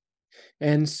answers.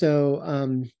 And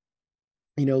so,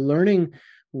 learning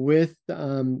with,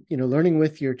 learning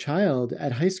with your child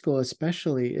at high school,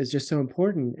 especially, is just so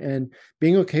important. And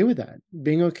being okay with that,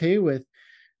 being okay with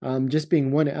just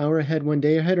being 1 hour ahead, 1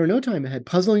 day ahead, or no time ahead,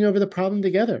 puzzling over the problem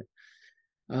together.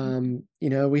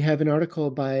 We have an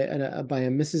article by a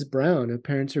Mrs. Brown, a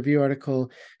Parents Review article,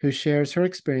 who shares her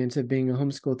experience of being a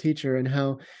homeschool teacher and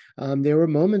how there were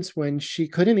moments when she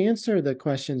couldn't answer the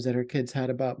questions that her kids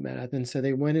had about math. And so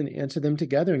they went and answered them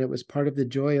together, and it was part of the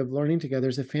joy of learning together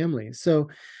as a family. So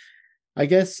I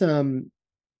guess,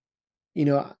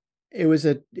 it was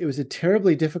a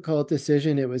terribly difficult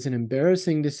decision. It was an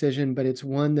embarrassing decision, but it's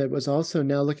one that was also,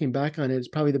 now looking back on it, it's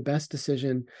probably the best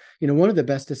decision, one of the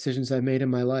best decisions I've made in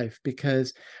my life,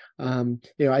 because, I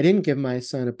didn't give my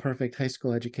son a perfect high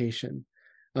school education.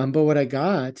 But what I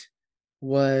got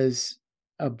was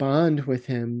a bond with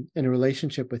him and a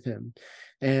relationship with him.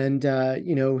 And,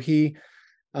 he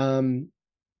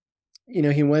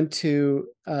went to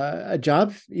a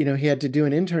job, he had to do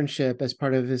an internship as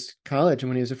part of his college. And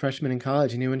when he was a freshman in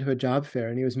college, and he went to a job fair,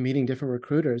 and he was meeting different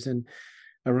recruiters, and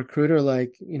a recruiter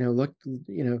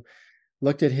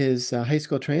looked at his high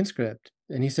school transcript,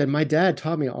 and he said, "My dad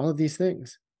taught me all of these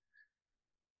things."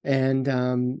 And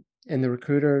the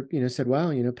recruiter, said,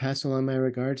 "Wow, pass along my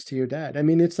regards to your dad." I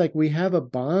mean, it's like we have a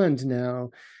bond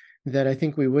now that I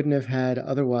think we wouldn't have had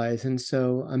otherwise. And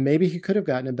so maybe he could have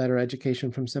gotten a better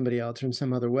education from somebody else or in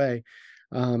some other way.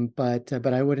 But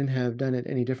I wouldn't have done it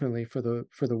any differently for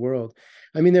the world.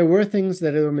 I mean, there were things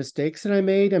that were mistakes that I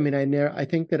made. I mean, I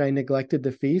think that I neglected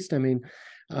the feast. I mean,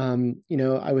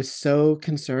 I was so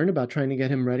concerned about trying to get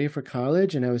him ready for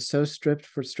college, and I was so strapped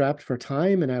for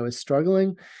time, and I was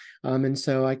struggling. And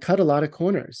so I cut a lot of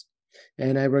corners,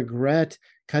 and I regret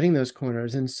cutting those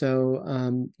corners. And so,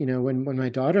 when my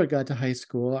daughter got to high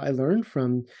school, I learned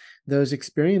from those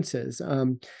experiences.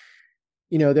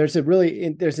 There's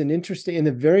an interesting, in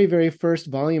the very, very first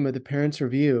volume of the Parents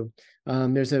Review,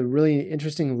 there's a really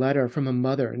interesting letter from a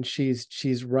mother, and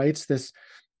she's writes this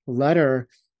letter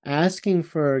asking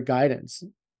for guidance.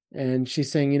 And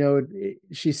she's saying,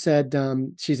 she said,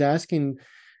 she's asking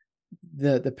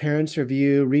the Parents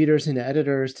Review readers and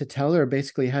editors to tell her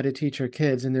basically how to teach her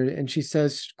kids. And she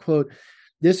says, quote,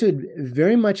 "This would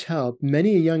very much help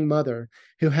many a young mother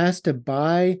who has to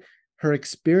buy her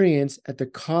experience at the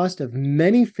cost of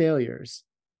many failures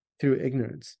through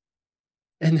ignorance."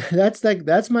 And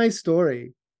that's my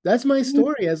story. That's my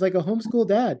story as like a homeschool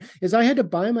dad, is I had to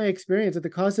buy my experience at the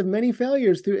cost of many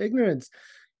failures through ignorance.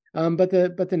 But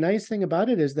the nice thing about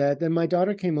it is that then my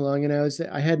daughter came along, and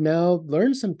I had now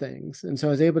learned some things. And so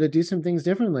I was able to do some things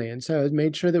differently. And so I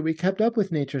made sure that we kept up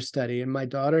with nature study, and my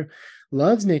daughter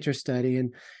loves nature study,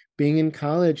 and being in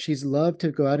college, she's loved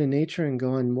to go out in nature and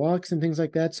go on walks and things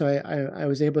like that. So I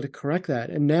was able to correct that.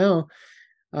 And now,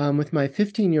 with my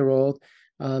 15-year-old,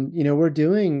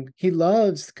 he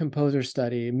loves composer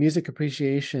study, music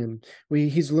appreciation.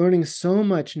 He's learning so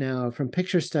much now from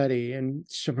picture study and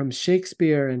from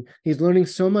Shakespeare, and he's learning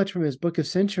so much from his Book of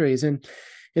Centuries. And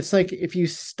it's like, if you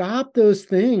stop those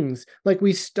things, like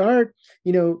we start,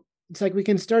 it's like we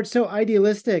can start so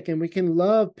idealistic, and we can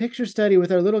love picture study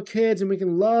with our little kids, and we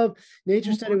can love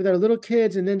nature study with our little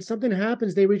kids. And then something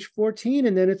happens, they reach 14,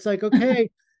 and then it's like,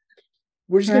 okay,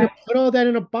 we're just going to put all that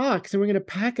in a box, and we're going to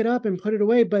pack it up and put it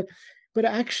away. But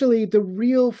actually, the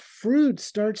real fruit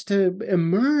starts to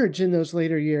emerge in those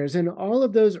later years, and all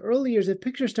of those early years of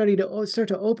picture study to start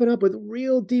to open up with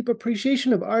real deep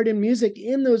appreciation of art and music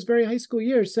in those very high school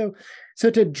years. So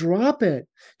to drop it,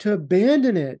 to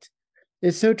abandon it,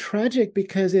 is so tragic,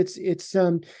 because it's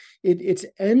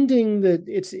ending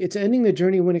the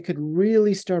journey when it could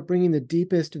really start bringing the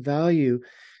deepest value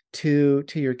to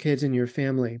your kids and your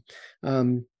family.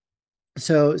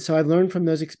 So I've learned from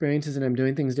those experiences, and I'm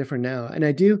doing things different now. And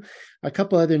I do a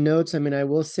couple other notes. I mean, I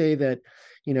will say that,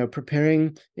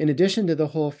 preparing, in addition to the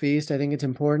whole feast, I think it's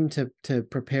important to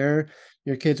prepare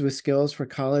your kids with skills for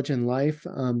college and life.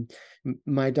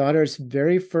 My daughter's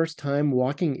very first time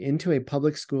walking into a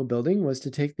public school building was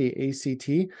to take the ACT.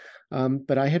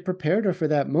 But I had prepared her for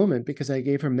that moment, because I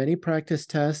gave her many practice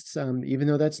tests, even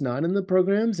though that's not in the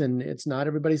programs, and it's not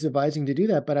everybody's advising to do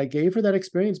that. But I gave her that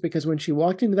experience, because when she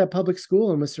walked into that public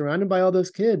school and was surrounded by all those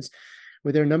kids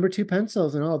with their number 2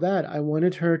 pencils and all that, I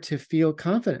wanted her to feel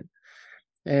confident.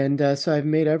 And so I've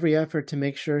made every effort to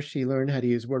make sure she learned how to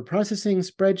use word processing,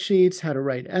 spreadsheets, how to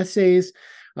write essays,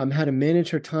 how to manage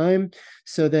her time,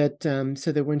 so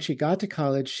that when she got to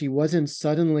college, she wasn't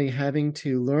suddenly having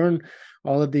to learn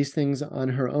all of these things on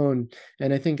her own.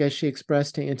 And I think, as she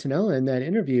expressed to Antonella in that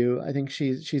interview, I think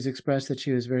she's expressed that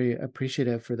she was very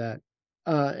appreciative for that.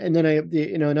 And then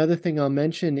another thing I'll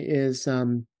mention is,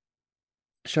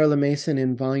 Charlotte Mason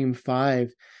in volume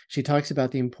 5, she talks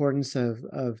about the importance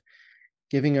of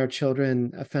giving our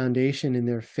children a foundation in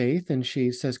their faith. And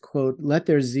she says, quote, "Let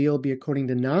their zeal be according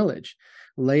to knowledge,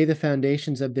 lay the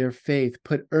foundations of their faith,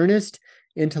 put earnest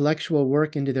intellectual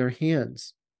work into their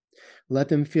hands. Let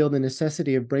them feel the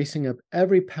necessity of bracing up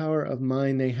every power of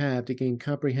mind they have to gain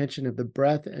comprehension of the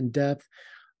breadth and depth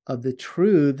of the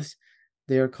truths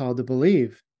they are called to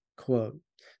believe," quote.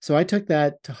 So I took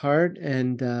that to heart,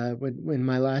 and in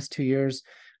my last 2 years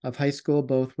of high school,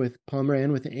 both with Palmer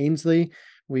and with Ainsley,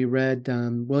 we read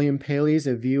William Paley's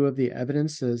 "A View of the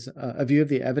Evidences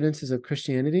of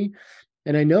Christianity,"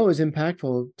 and I know it was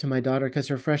impactful to my daughter because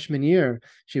her freshman year,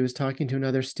 she was talking to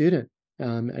another student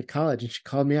at college, and she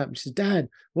called me up and she said, "Dad,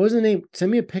 what was the name?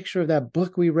 Send me a picture of that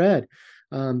book we read."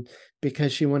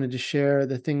 Because she wanted to share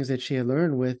the things that she had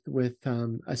learned with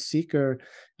a seeker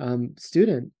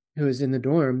student who was in the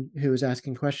dorm who was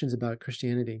asking questions about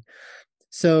Christianity.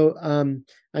 So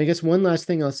I guess one last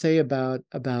thing I'll say about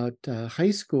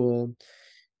high school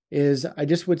is I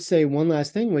just would say one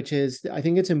last thing, which is I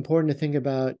think it's important to think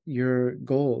about your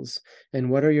goals and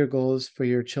what are your goals for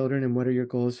your children and what are your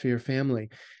goals for your family.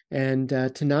 And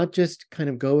to not just kind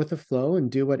of go with the flow and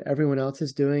do what everyone else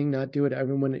is doing, not do what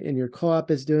everyone in your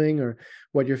co-op is doing or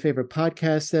what your favorite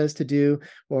podcast says to do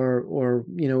or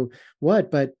what,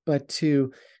 but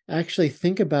to actually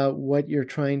think about what you're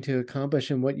trying to accomplish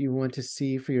and what you want to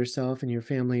see for yourself and your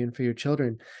family and for your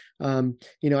children.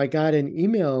 I got an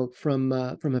email from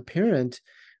a parent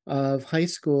of high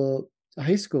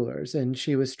schoolers, and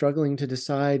she was struggling to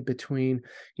decide between,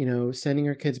 sending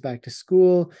her kids back to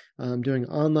school, doing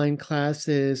online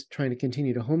classes, trying to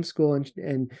continue to homeschool,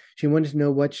 and she wanted to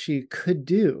know what she could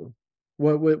do.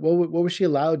 What was she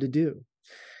allowed to do?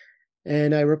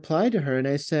 And I replied to her and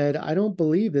I said, I don't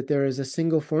believe that there is a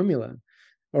single formula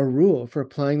or rule for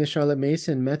applying the Charlotte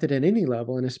Mason method at any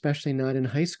level, and especially not in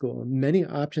high school. Many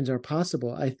options are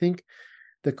possible. I think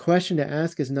the question to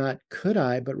ask is not could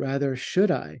I, but rather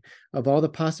should I? Of all the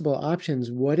possible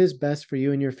options, what is best for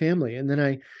you and your family? And then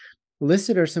I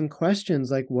listed her some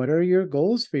questions like, what are your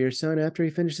goals for your son after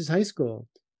he finishes high school?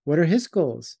 What are his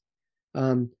goals?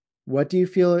 What do you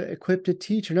feel equipped to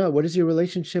teach or not? What is your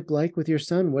relationship like with your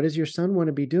son? What does your son want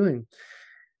to be doing?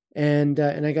 And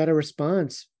I got a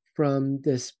response from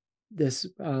this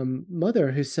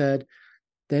mother who said,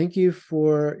 "Thank you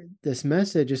for this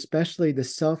message, especially the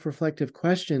self-reflective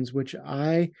questions, which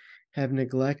I have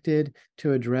neglected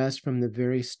to address from the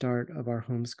very start of our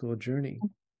homeschool journey."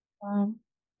 Wow.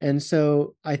 And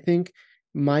so I think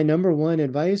my number one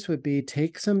advice would be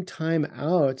take some time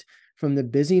out from the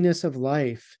busyness of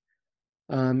life.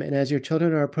 And as your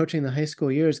children are approaching the high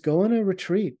school years, go on a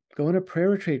retreat, go on a prayer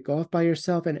retreat, go off by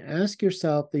yourself and ask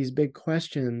yourself these big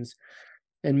questions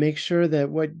and make sure that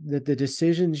the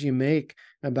decisions you make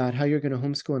about how you're going to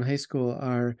homeschool in high school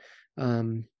are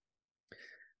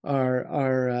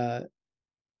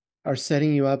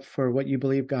setting you up for what you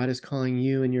believe God is calling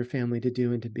you and your family to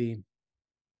do and to be.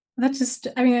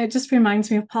 It just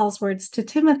reminds me of Paul's words to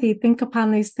Timothy, think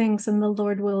upon these things and the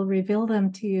Lord will reveal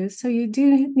them to you. So you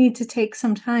do need to take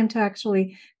some time to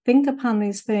actually think upon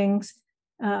these things,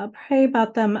 pray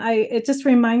about them. It just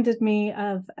reminded me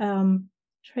of,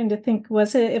 trying to think,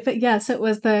 yes, it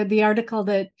was the article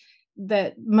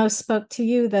that most spoke to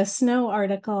you, the snow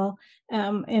article.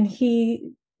 And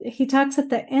he talks at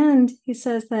the end, he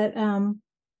says that,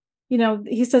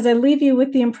 he says, I leave you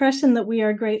with the impression that we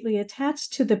are greatly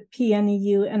attached to the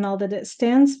PNEU and all that it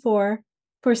stands for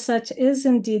such is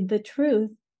indeed the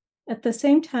truth. At the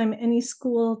same time, any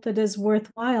school that is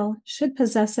worthwhile should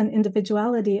possess an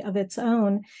individuality of its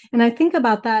own. And I think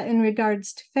about that in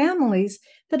regards to families,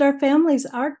 that our families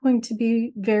are going to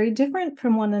be very different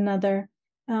from one another.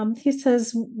 He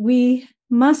says, we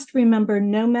must remember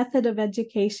no method of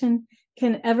education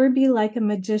can ever be like a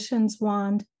magician's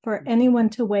wand for anyone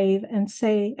to wave and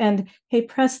say, and hey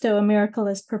presto, a miracle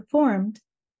is performed.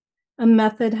 A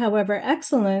method, however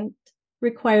excellent,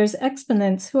 requires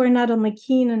exponents who are not only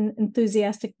keen and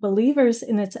enthusiastic believers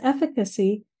in its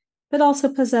efficacy, but also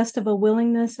possessed of a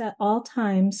willingness at all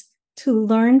times to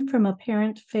learn from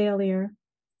apparent failure.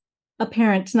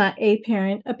 Apparent, not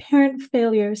apparent, apparent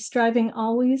failure, striving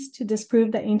always to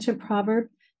disprove the ancient proverb,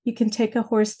 you can take a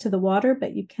horse to the water,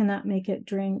 but you cannot make it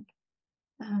drink.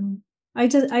 I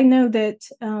know that,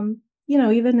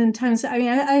 even in times,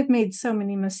 I've made so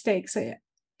many mistakes. I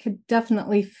could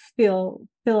definitely fill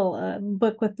a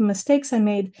book with the mistakes I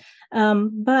made.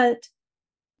 But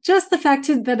just the fact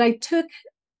that I took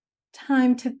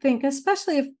time to think,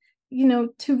 especially if,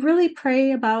 to really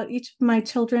pray about each of my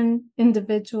children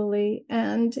individually.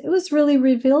 And it was really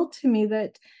revealed to me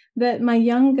that my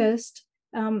youngest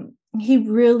he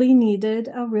really needed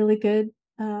a really good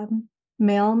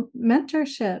male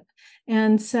mentorship.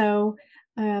 And so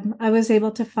I was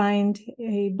able to find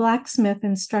a blacksmith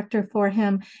instructor for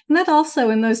him. And that also,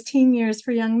 in those teen years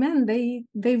for young men, they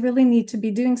really need to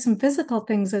be doing some physical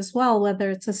things as well,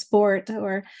 whether it's a sport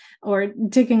or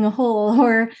digging a hole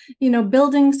or,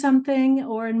 building something,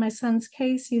 or in my son's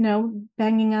case,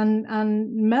 banging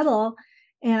on metal.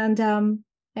 And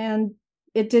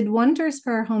it did wonders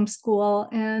for our homeschool.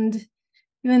 And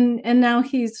now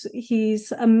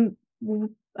he's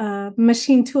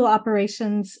machine tool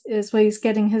operations is what he's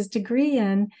getting his degree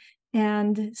in,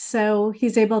 and so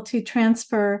he's able to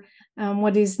transfer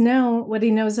what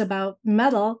he knows about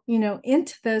metal,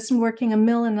 into this. And working a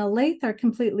mill and a lathe are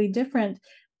completely different.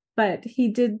 But he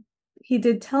did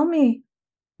tell me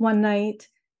one night,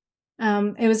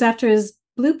 it was after his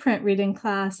blueprint reading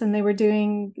class, and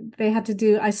they had to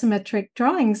do isometric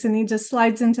drawings, and he just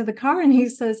slides into the car and he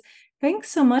says,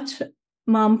 "Thanks so much,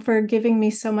 Mom, for giving me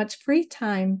so much free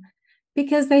time,"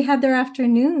 because they had their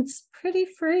afternoons pretty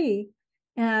free.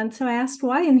 And so I asked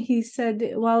why, and he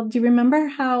said, "Well, do you remember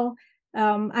how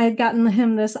I had gotten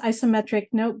him this isometric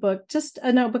notebook, just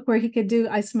a notebook where he could do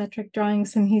isometric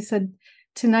drawings?" And he said,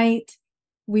 "Tonight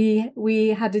we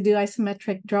had to do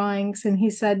isometric drawings." And he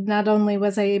said, "Not only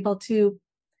was I able to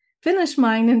finish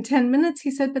mine in 10 minutes,"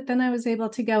 he said, "but then I was able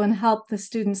to go and help the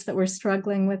students that were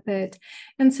struggling with it."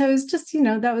 And so it was just,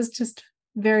 that was just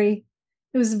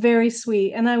it was very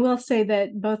sweet. And I will say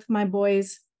that both my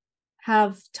boys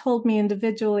have told me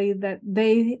individually that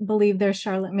they believe their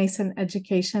Charlotte Mason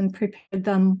education prepared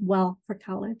them well for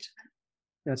college.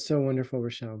 That's so wonderful,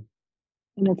 Rochelle.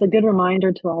 And it's a good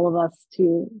reminder to all of us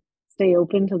to stay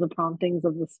open to the promptings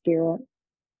of the Spirit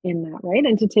in that, right?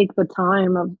 And to take the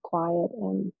time of quiet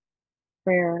and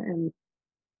prayer and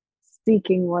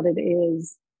seeking what it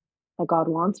is that God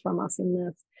wants from us in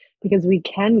this, because we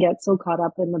can get so caught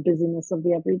up in the busyness of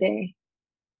the everyday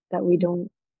that we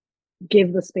don't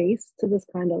give the space to this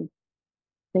kind of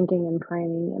thinking and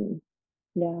praying. And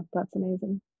yeah, that's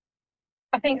amazing.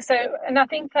 I think so. And I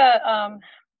think that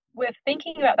with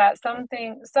thinking about that,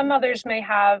 some mothers may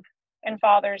have, and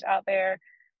fathers out there,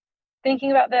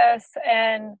 thinking about this,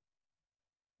 and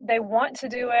they want to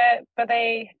do it, but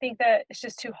they think that it's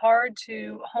just too hard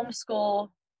to homeschool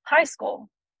high school.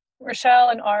 Rochelle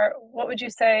and Art, what would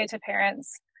you say to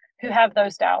parents who have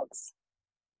those doubts?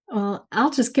 Well,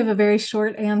 I'll just give a very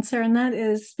short answer, and that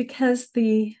is because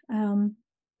the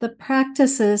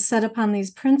practices set upon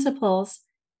these principles,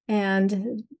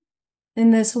 and in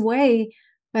this way,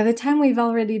 by the time we've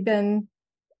already been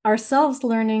ourselves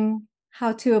learning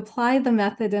how to apply the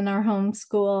method in our home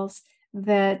schools,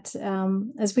 that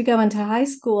as we go into high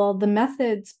school, the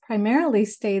methods primarily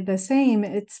stay the same.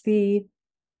 It's the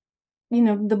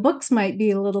books might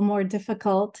be a little more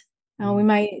difficult. We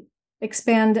might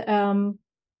expand.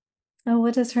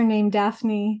 What is her name?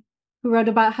 Daphne, who wrote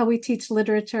about how we teach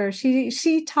literature.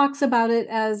 She talks about it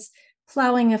as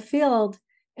plowing a field,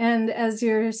 and as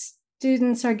your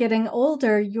students are getting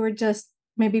older, you're just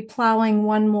maybe plowing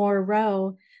one more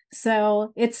row.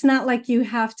 So it's not like you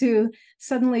have to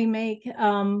suddenly make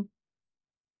a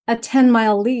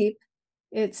 10-mile leap.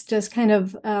 It's just kind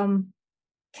of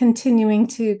continuing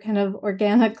to kind of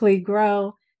organically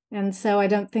grow. And so I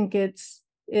don't think it's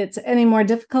any more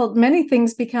difficult. Many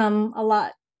things become a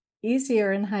lot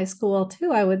easier in high school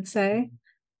too, I would say.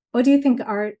 What do you think,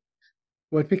 Art?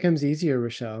 What becomes easier,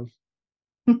 Rochelle?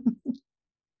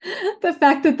 The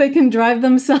fact that they can drive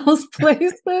themselves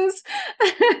places.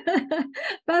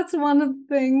 That's one of the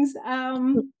things.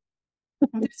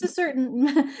 There's a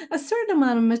certain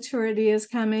amount of maturity is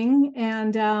coming,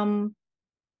 and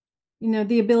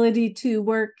the ability to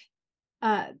work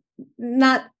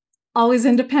not always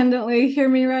independently. Hear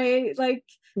me right? Like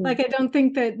I don't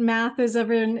think that math is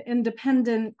ever an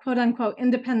independent, quote unquote,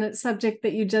 independent subject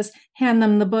that you just hand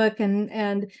them the book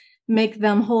and make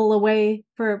them hole away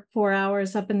for 4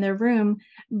 hours up in their room.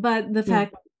 But the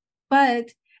fact,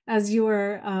 but as you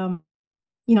are,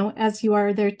 as you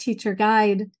are their teacher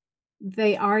guide,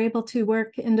 they are able to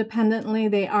work independently.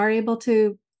 They are able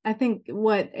to, I think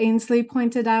what Ainsley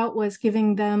pointed out was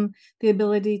giving them the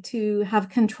ability to have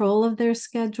control of their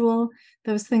schedule.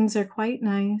 Those things are quite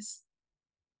nice.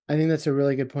 I think that's a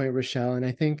really good point, Rochelle. And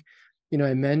I think,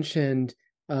 I mentioned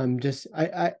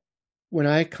I when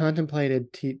I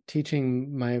contemplated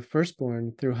teaching my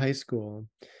firstborn through high school,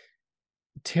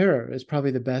 terror is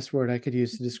probably the best word I could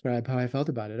use to describe how I felt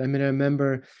about it. I mean, I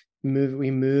remember we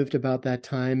moved about that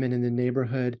time, and in the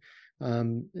neighborhood,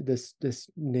 this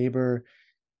neighbor,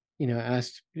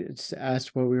 asked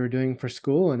what we were doing for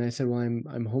school, and I said, "Well, I'm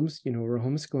we're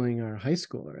homeschooling our high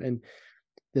schooler," and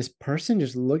this person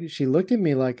just she looked at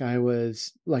me like I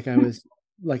was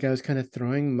kind of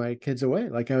throwing my kids away,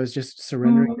 like I was just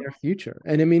surrendering their future.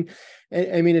 And I mean,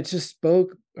 it just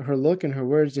spoke, her look and her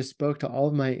words just spoke to all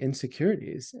of my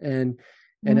insecurities, and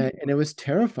it was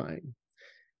terrifying.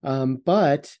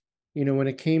 But when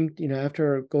it came,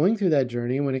 after going through that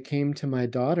journey, when it came to my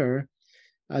daughter,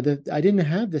 I didn't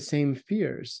have the same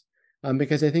fears,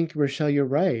 because I think, Rochelle, you're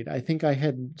right. I think I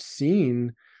had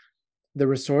seen the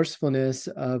resourcefulness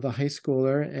of a high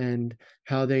schooler and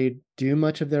how they do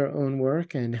much of their own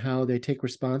work and how they take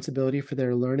responsibility for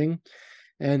their learning.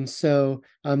 And so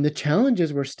the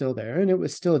challenges were still there, and it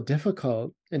was still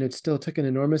difficult, and it still took an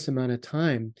enormous amount of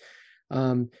time.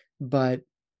 But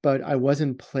I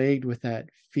wasn't plagued with that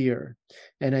fear.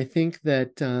 And I think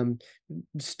that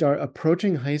start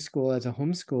approaching high school as a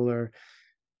homeschooler,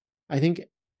 I think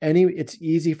it's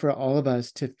easy for all of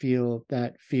us to feel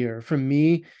that fear. For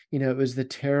me, it was the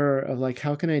terror of like,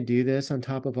 how can I do this on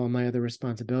top of all my other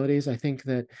responsibilities? I think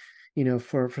that,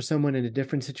 for someone in a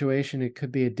different situation, it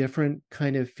could be a different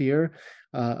kind of fear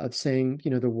of saying,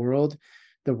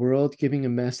 the world giving a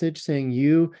message saying,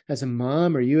 you as a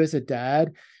mom or you as a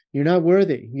dad, you're not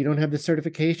worthy. You don't have the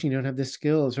certification. You don't have the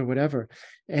skills or whatever.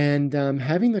 And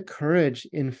having the courage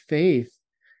in faith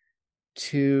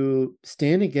to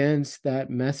stand against that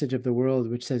message of the world,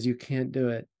 which says you can't do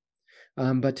it,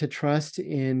 but to trust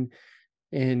in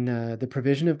the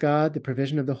provision of God, the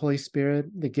provision of the Holy Spirit,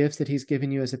 the gifts that He's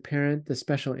given you as a parent, the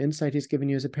special insight He's given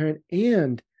you as a parent,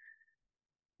 and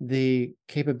the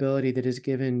capability that is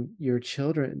given your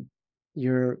children,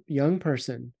 your young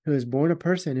person who is born a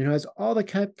person and who has all the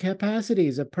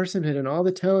capacities of personhood and all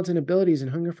the talents and abilities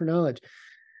and hunger for knowledge.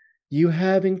 You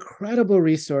have incredible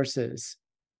resources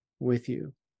with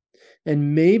you.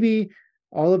 And maybe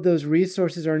all of those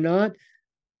resources are not,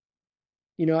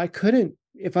 I couldn't,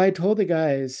 if I told the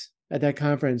guys at that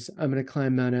conference, I'm going to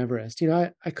climb Mount Everest,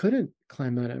 I couldn't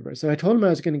climb Mount Everest. So I told them I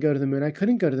was going to go to the moon. I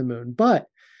couldn't go to the moon, but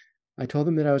I told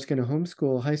them that I was going to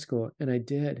homeschool high school, and I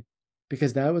did,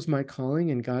 because that was my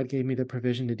calling, and God gave me the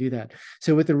provision to do that.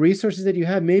 So with the resources that you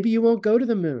have, maybe you won't go to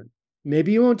the moon.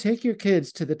 Maybe you won't take your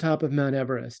kids to the top of Mount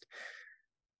Everest.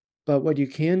 But what you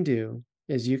can do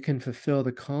is you can fulfill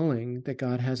the calling that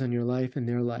God has on your life and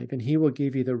their life, and He will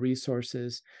give you the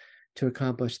resources to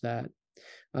accomplish that.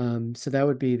 So that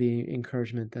would be the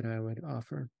encouragement that I would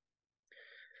offer.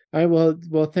 All right,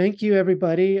 well, thank you,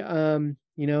 everybody.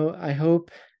 I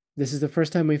hope this is the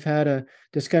first time we've had a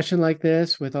discussion like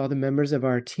this with all the members of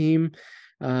our team,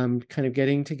 kind of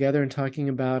getting together and talking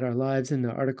about our lives and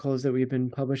the articles that we've been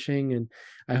publishing. And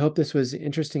I hope this was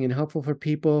interesting and helpful for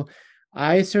people.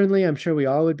 I'm sure we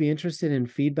all would be interested in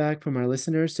feedback from our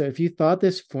listeners. So if you thought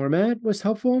this format was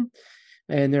helpful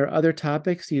and there are other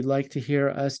topics you'd like to hear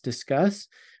us discuss,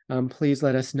 please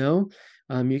let us know.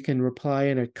 You can reply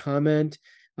in a comment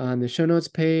on the show notes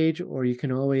page, or you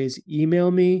can always email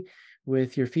me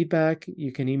with your feedback.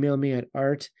 You can email me at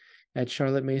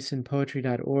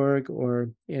art@charlottemasonpoetry.org, or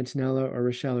Antonella or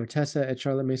Rochelle or Tessa at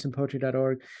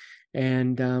charlottemasonpoetry.org.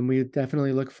 And we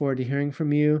definitely look forward to hearing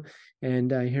from you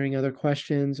and hearing other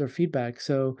questions or feedback.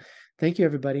 So thank you,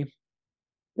 everybody.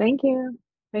 Thank you.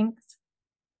 Thanks.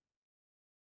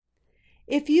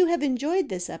 If you have enjoyed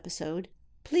this episode,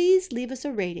 please leave us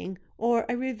a rating or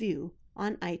a review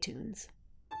on iTunes.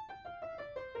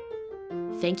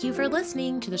 Thank you for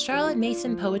listening to the Charlotte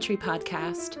Mason Poetry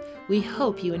Podcast. We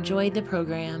hope you enjoyed the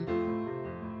program.